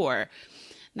before.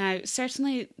 Now,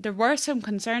 certainly there were some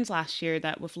concerns last year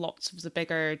that with lots of the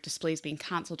bigger displays being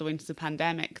cancelled owing to the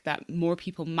pandemic, that more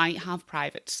people might have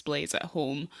private displays at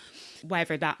home.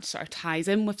 Whether that sort of ties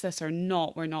in with this or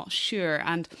not, we're not sure.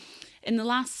 And in the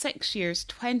last 6 years,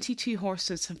 22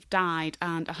 horses have died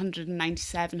and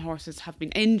 197 horses have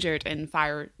been injured in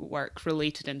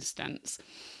firework-related incidents.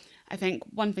 I think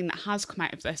one thing that has come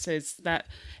out of this is that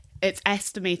it's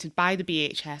estimated by the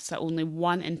BHS that only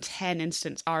 1 in 10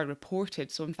 incidents are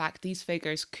reported. So in fact, these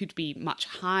figures could be much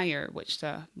higher, which is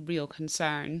a real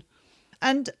concern.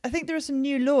 And I think there are some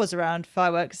new laws around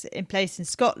fireworks in place in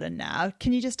Scotland now.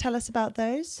 Can you just tell us about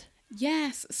those?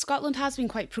 Yes, Scotland has been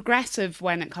quite progressive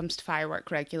when it comes to firework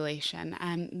regulation.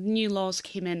 New laws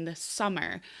came in this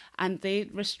summer and they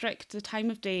restrict the time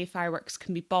of day fireworks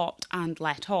can be bought and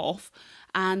let off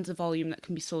and the volume that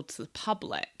can be sold to the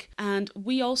public. And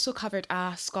we also covered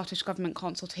a Scottish Government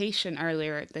consultation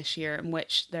earlier this year in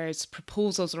which there's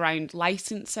proposals around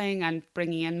licensing and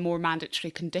bringing in more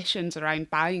mandatory conditions around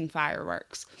buying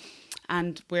fireworks.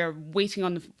 And we're waiting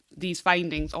on these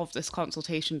findings of this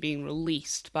consultation being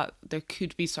released, but there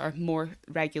could be sort of more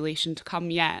regulation to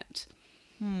come yet.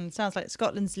 Sounds like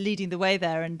Scotland's leading the way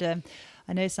there, and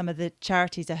I know some of the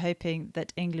charities are hoping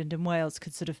that England and Wales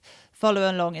could sort of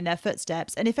follow along in their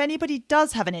footsteps. And if anybody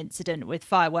does have an incident with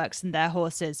fireworks and their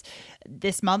horses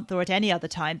this month or at any other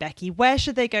time, Becky, where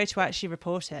should they go to actually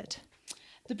report it?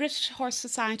 The British Horse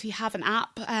Society have an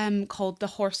app called the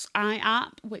Horse Eye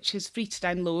app, which is free to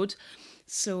download.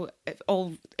 So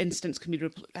all incidents can be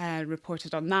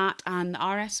reported on that. And the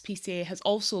RSPCA has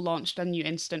also launched a new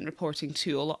incident reporting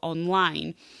tool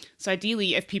online. So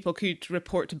ideally, if people could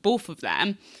report to both of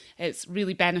them, it's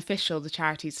really beneficial. The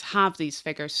charities have these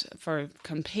figures for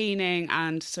campaigning,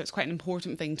 and so it's quite an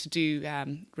important thing to do,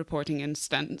 reporting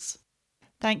incidents.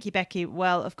 Thank you, Becky.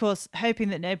 Well, of course, hoping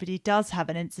that nobody does have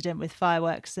an incident with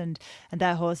fireworks and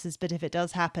their horses, but if it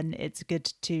does happen, it's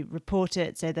good to report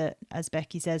it so that, as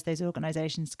Becky says, those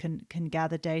organisations can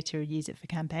gather data and use it for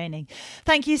campaigning.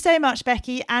 Thank you so much,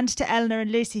 Becky, and to Eleanor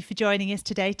and Lucy for joining us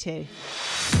today too.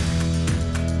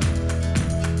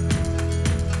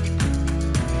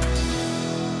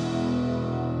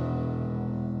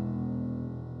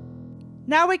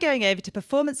 Now we're going over to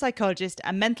performance psychologist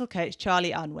and mental coach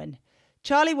Charlie Unwin.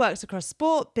 Charlie works across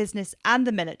sport, business and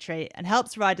the military and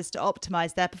helps riders to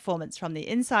optimise their performance from the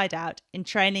inside out in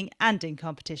training and in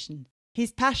competition.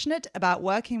 He's passionate about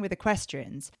working with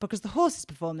equestrians because the horse's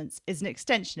performance is an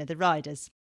extension of the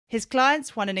riders. His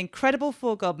clients won an incredible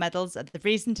 4 gold medals at the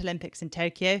recent Olympics in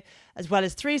Tokyo, as well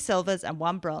as 3 silvers and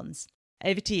 1 bronze.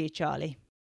 Over to you, Charlie.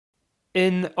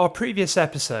 In our previous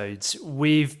episodes,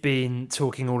 we've been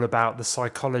talking all about the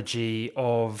psychology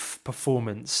of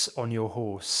performance on your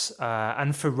horse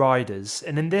and for riders.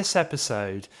 And in this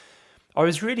episode, I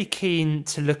was really keen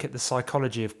to look at the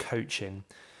psychology of coaching.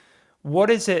 What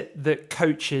is it that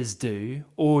coaches do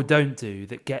or don't do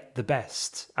that get the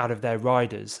best out of their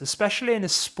riders, especially in a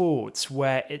sport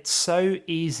where it's so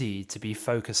easy to be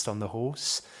focused on the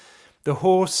horse? The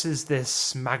horse is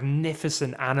this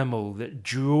magnificent animal that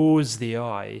draws the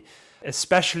eye,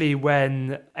 especially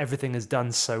when everything is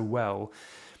done so well.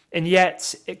 And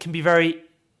yet it can be very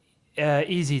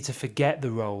easy to forget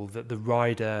the role that the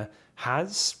rider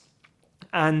has.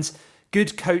 And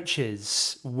good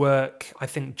coaches work, I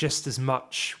think, just as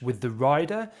much with the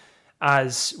rider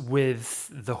as with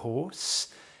the horse.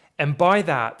 And by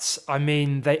that, I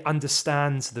mean they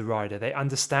understand the rider. They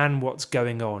understand what's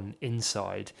going on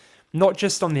inside. Not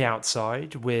just on the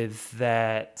outside with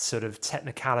their sort of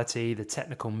technicality, the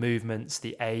technical movements,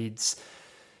 the aids,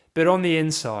 but on the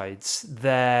insides,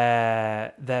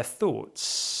 their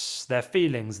thoughts, their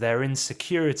feelings, their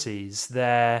insecurities,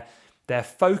 their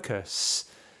focus.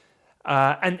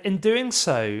 And in doing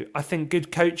so, I think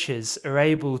good coaches are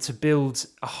able to build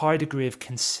a high degree of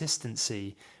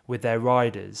consistency with their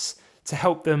riders to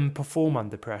help them perform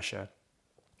under pressure.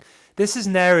 This is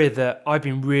an area that I've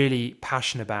been really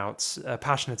passionate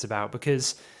about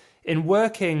because in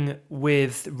working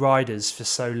with riders for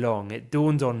so long, it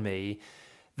dawned on me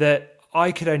that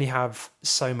I could only have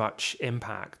so much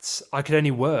impact. I could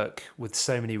only work with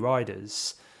so many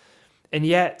riders. And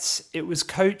yet it was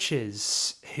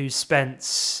coaches who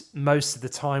spent most of the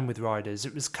time with riders.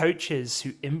 It was coaches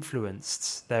who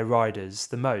influenced their riders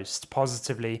the most,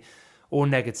 positively or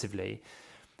negatively.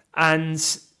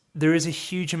 And there is a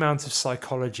huge amount of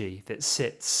psychology that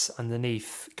sits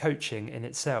underneath coaching in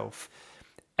itself.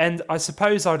 And I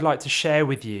suppose I'd like to share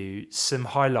with you some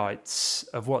highlights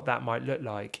of what that might look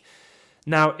like.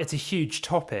 Now, it's a huge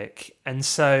topic, and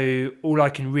so all I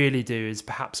can really do is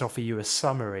perhaps offer you a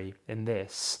summary in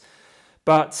this.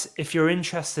 But if you're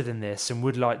interested in this and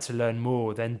would like to learn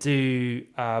more, then do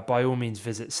by all means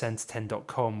visit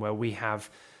centre10.com, where we have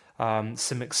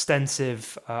some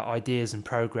extensive ideas and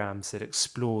programs that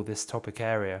explore this topic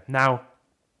area. Now,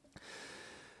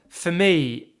 for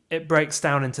me, it breaks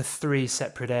down into 3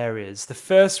 separate areas. The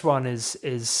first one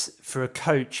is for a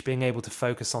coach being able to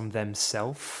focus on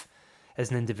themselves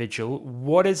as an individual.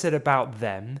 What is it about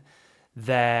them,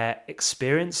 their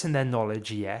experience and their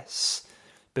knowledge, yes,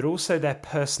 but also their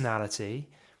personality,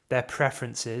 their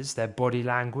preferences, their body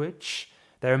language,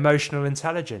 their emotional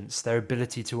intelligence, their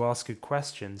ability to ask good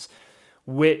questions,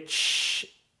 which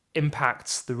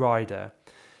impacts the rider.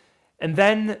 And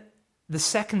then the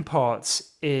second part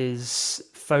is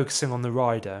focusing on the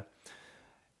rider.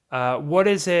 What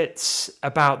is it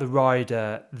about the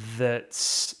rider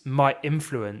that might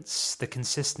influence the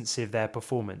consistency of their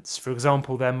performance? For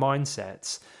example, their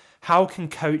mindsets. How can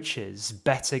coaches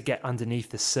better get underneath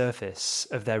the surface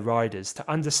of their riders to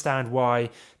understand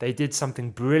why they did something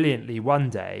brilliantly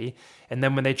one day, and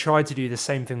then when they tried to do the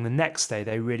same thing the next day,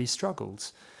 they really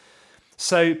struggled?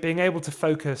 So being able to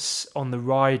focus on the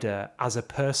rider as a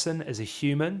person, as a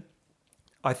human,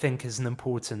 I think is an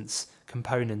important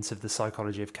component of the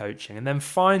psychology of coaching. And then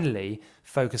finally,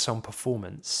 focus on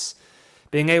performance.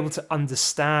 Being able to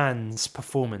understand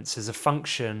performance as a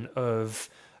function of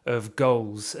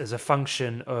goals, as a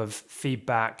function of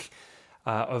feedback,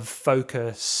 of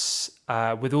focus,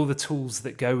 with all the tools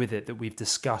that go with it that we've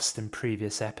discussed in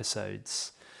previous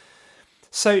episodes.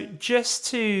 So just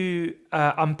to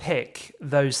unpick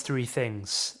those three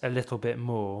things a little bit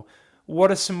more,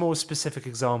 what are some more specific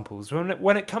examples?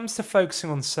 When it comes to focusing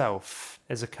on self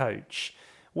as a coach,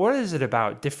 what is it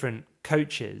about different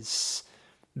coaches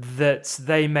that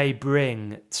they may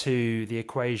bring to the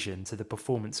equation, to the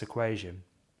performance equation?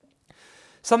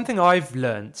 Something I've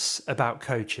learnt about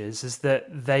coaches is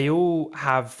that they all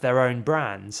have their own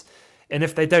brands. And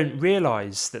if they don't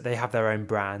realise that they have their own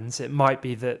brands, it might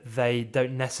be that they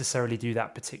don't necessarily do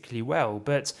that particularly well.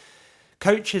 But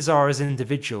coaches are as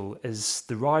individual as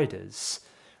the riders.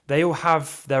 They all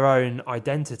have their own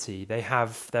identity. They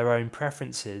have their own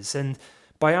preferences. And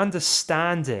by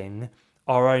understanding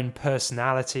our own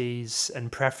personalities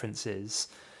and preferences,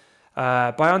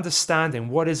 by understanding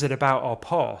what is it about our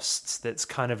pasts that's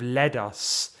kind of led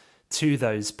us to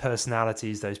those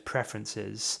personalities, those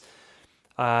preferences,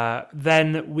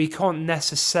 then we can't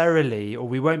necessarily, or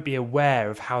we won't be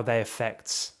aware of how they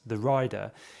affect the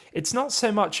rider. It's not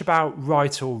so much about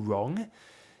right or wrong,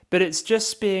 but it's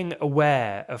just being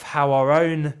aware of how our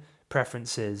own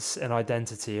preferences and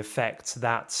identity affect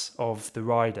that of the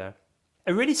rider.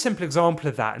 A really simple example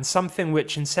of that, and something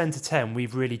which in Centre 10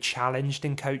 we've really challenged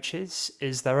in coaches,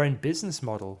 is their own business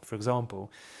model, for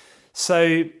example.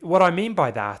 So what I mean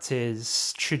by that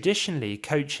is traditionally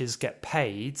coaches get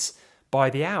paid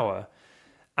by the hour,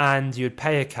 and you'd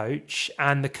pay a coach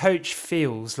and the coach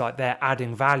feels like they're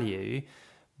adding value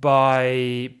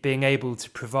by being able to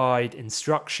provide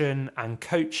instruction and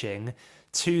coaching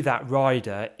to that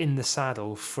rider in the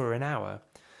saddle for an hour.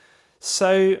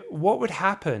 So what would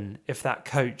happen if that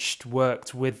coach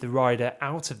worked with the rider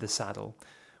out of the saddle?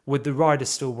 Would the rider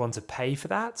still want to pay for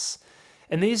that?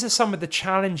 And these are some of the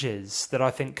challenges that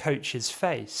I think coaches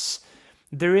face.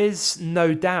 There is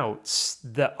no doubt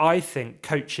that I think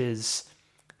coaches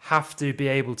have to be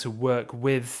able to work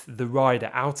with the rider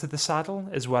out of the saddle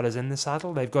as well as in the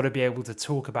saddle. They've got to be able to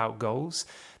talk about goals.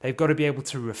 They've got to be able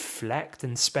to reflect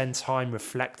and spend time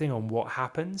reflecting on what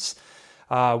happens.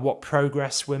 What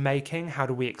progress we're making, how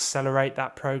do we accelerate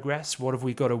that progress, what have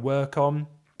we got to work on.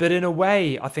 But in a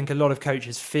way, I think a lot of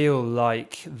coaches feel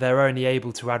like they're only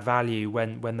able to add value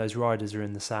when those riders are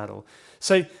in the saddle.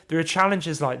 So there are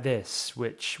challenges like this,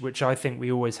 which I think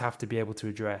we always have to be able to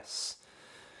address.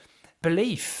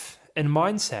 Belief and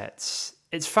mindsets.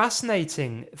 It's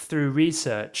fascinating through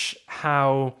research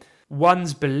how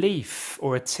one's belief,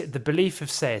 or the belief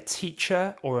of, say, a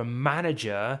teacher or a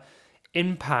manager,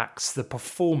 impacts the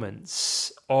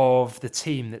performance of the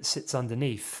team that sits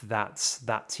underneath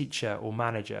that teacher or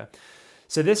manager.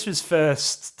 So this was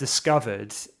first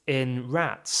discovered in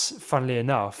rats, funnily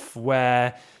enough,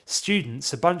 where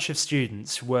a bunch of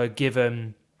students were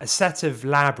given a set of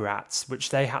lab rats which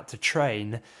they had to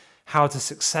train how to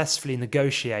successfully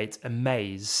negotiate a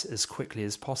maze as quickly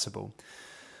as possible.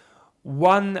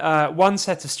 One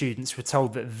set of students were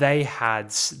told that they had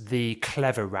the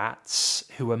clever rats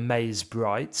who were maze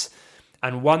bright,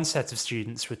 and one set of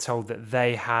students were told that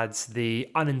they had the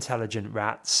unintelligent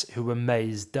rats who were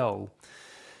maze dull.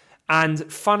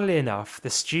 And funnily enough, the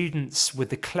students with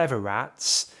the clever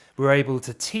rats were able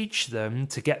to teach them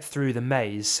to get through the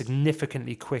maze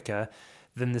significantly quicker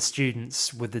than the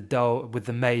students with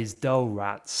the maze dull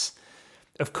rats.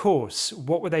 Of course,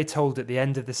 what were they told at the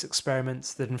end of this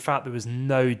experiment? That in fact there was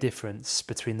no difference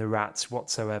between the rats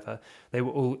whatsoever. They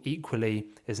were all equally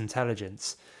as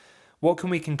intelligent. What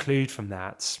can we conclude from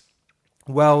that?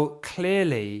 Well,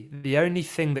 clearly the only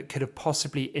thing that could have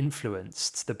possibly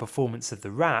influenced the performance of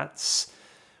the rats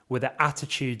were the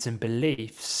attitudes and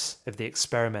beliefs of the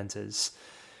experimenters.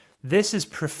 This is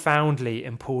profoundly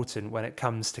important when it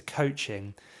comes to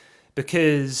coaching,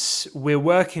 because we're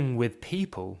working with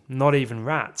people, not even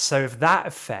rats. So if that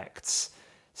effect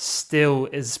still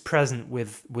is present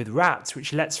with rats,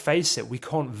 which, let's face it, we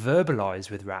can't verbalize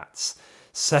with rats.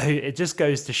 So it just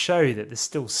goes to show that there's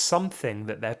still something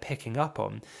that they're picking up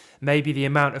on. Maybe the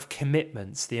amount of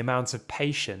commitments, the amount of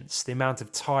patience, the amount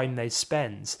of time they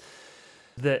spend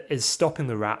that is stopping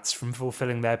the rats from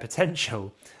fulfilling their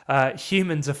potential.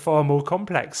 Humans are far more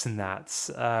complex than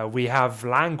that. We have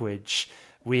language.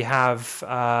 We have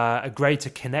a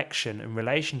greater connection and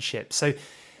relationship. So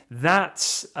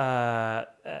that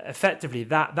effectively,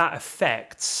 that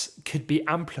effect could be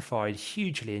amplified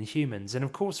hugely in humans. And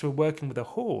of course, we're working with a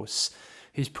horse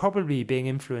who's probably being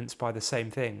influenced by the same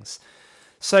things.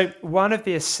 So one of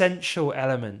the essential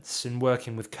elements in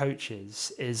working with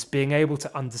coaches is being able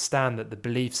to understand that the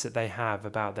beliefs that they have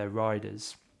about their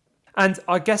riders. And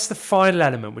I guess the final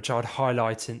element which I would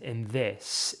highlight in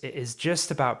this is just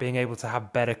about being able to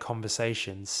have better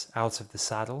conversations out of the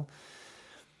saddle.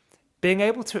 being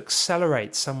able to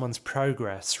accelerate someone's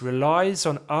progress relies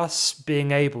on us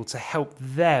being able to help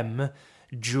them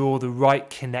draw the right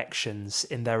connections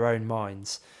in their own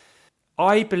minds.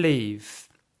 I believe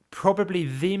probably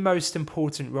the most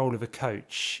important role of a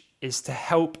coach is to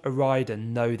help a rider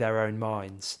know their own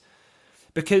minds.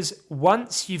 Because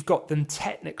once you've got them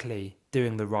technically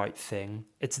doing the right thing,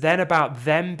 it's then about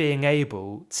them being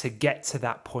able to get to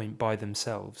that point by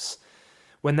themselves.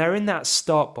 When they're in that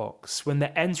start box, when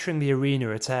they're entering the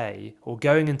arena at A or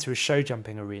going into a show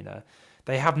jumping arena,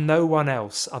 they have no one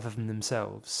else other than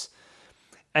themselves.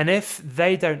 And if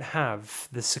they don't have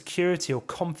the security or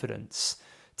confidence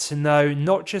to know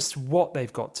not just what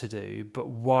they've got to do, but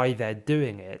why they're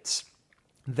doing it,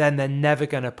 then they're never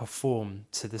going to perform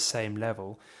to the same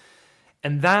level.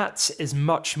 And that is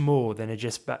much more than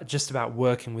just about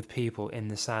working with people in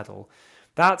the saddle.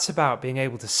 That's about being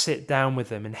able to sit down with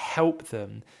them and help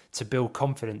them to build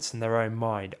confidence in their own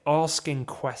mind, asking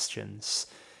questions,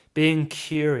 being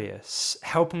curious,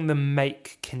 helping them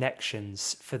make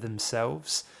connections for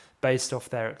themselves based off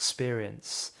their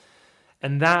experience.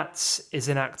 And that is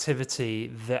an activity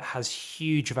that has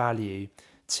huge value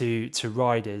to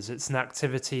riders. It's an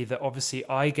activity that obviously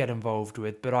I get involved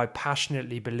with, but I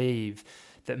passionately believe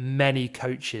that many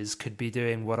coaches could be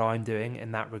doing what I'm doing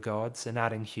in that regards and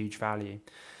adding huge value.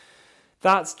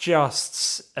 That's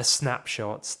just a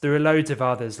snapshot. There are loads of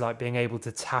others, like being able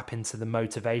to tap into the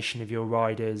motivation of your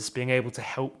riders, being able to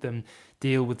help them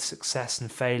deal with success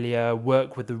and failure,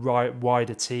 work with the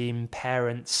wider team,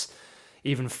 parents,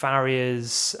 even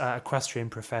farriers, equestrian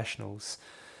professionals.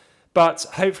 But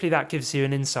hopefully that gives you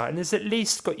an insight and has at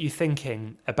least got you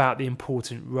thinking about the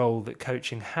important role that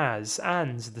coaching has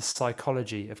and the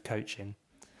psychology of coaching.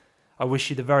 I wish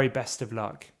you the very best of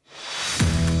luck.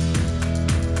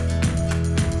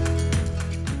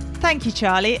 Thank you,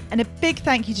 Charlie, and a big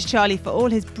thank you to Charlie for all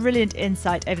his brilliant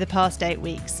insight over the past 8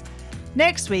 weeks.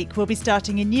 Next week, we'll be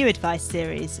starting a new advice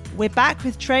series. We're back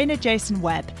with trainer Jason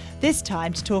Webb, this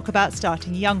time to talk about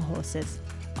starting young horses.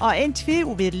 Our interview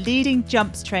will be with leading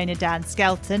jumps trainer Dan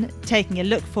Skelton, taking a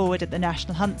look forward at the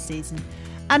national hunt season.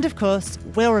 And of course,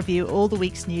 we'll review all the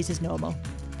week's news as normal.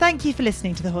 Thank you for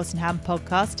listening to the Horse Hound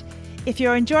Podcast. If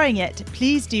you're enjoying it,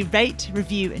 please do rate,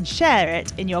 review and share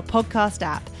it in your podcast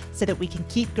app so that we can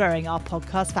keep growing our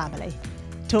podcast family.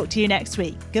 Talk to you next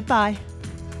week. Goodbye.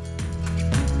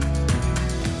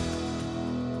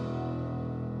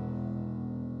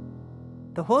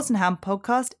 The Horse and Hound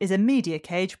Podcast is a Media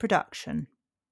Cage production.